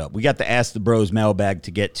wrap it up. We got the Ask the Bros mailbag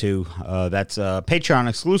to get to. That's Patreon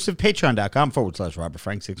exclusive, patreon.com/Robert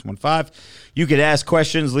Frank 615. You could ask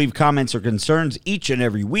questions, leave comments or concerns each and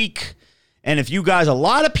every week. And if you guys, a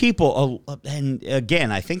lot of people, and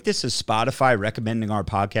again, I think this is Spotify recommending our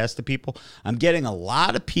podcast to people. I'm getting a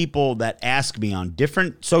lot of people that ask me on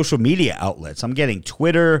different social media outlets. I'm getting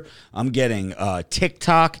Twitter. I'm getting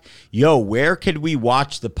TikTok. Yo, where could we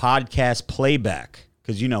watch the podcast playback?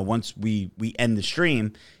 Because, you know, once we end the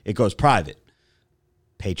stream, it goes private.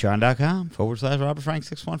 Patreon.com/Robert Frank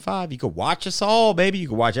 615. You can watch us all, baby. You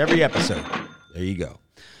can watch every episode. There you go.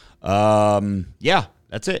 Yeah,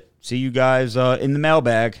 that's it. See you guys in the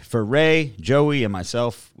mailbag. For Ray, Joey, and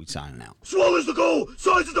myself, we signing out. Swallows the goal,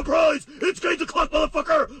 size is the prize. It's 8 o'clock,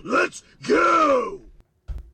 motherfucker. Let's go.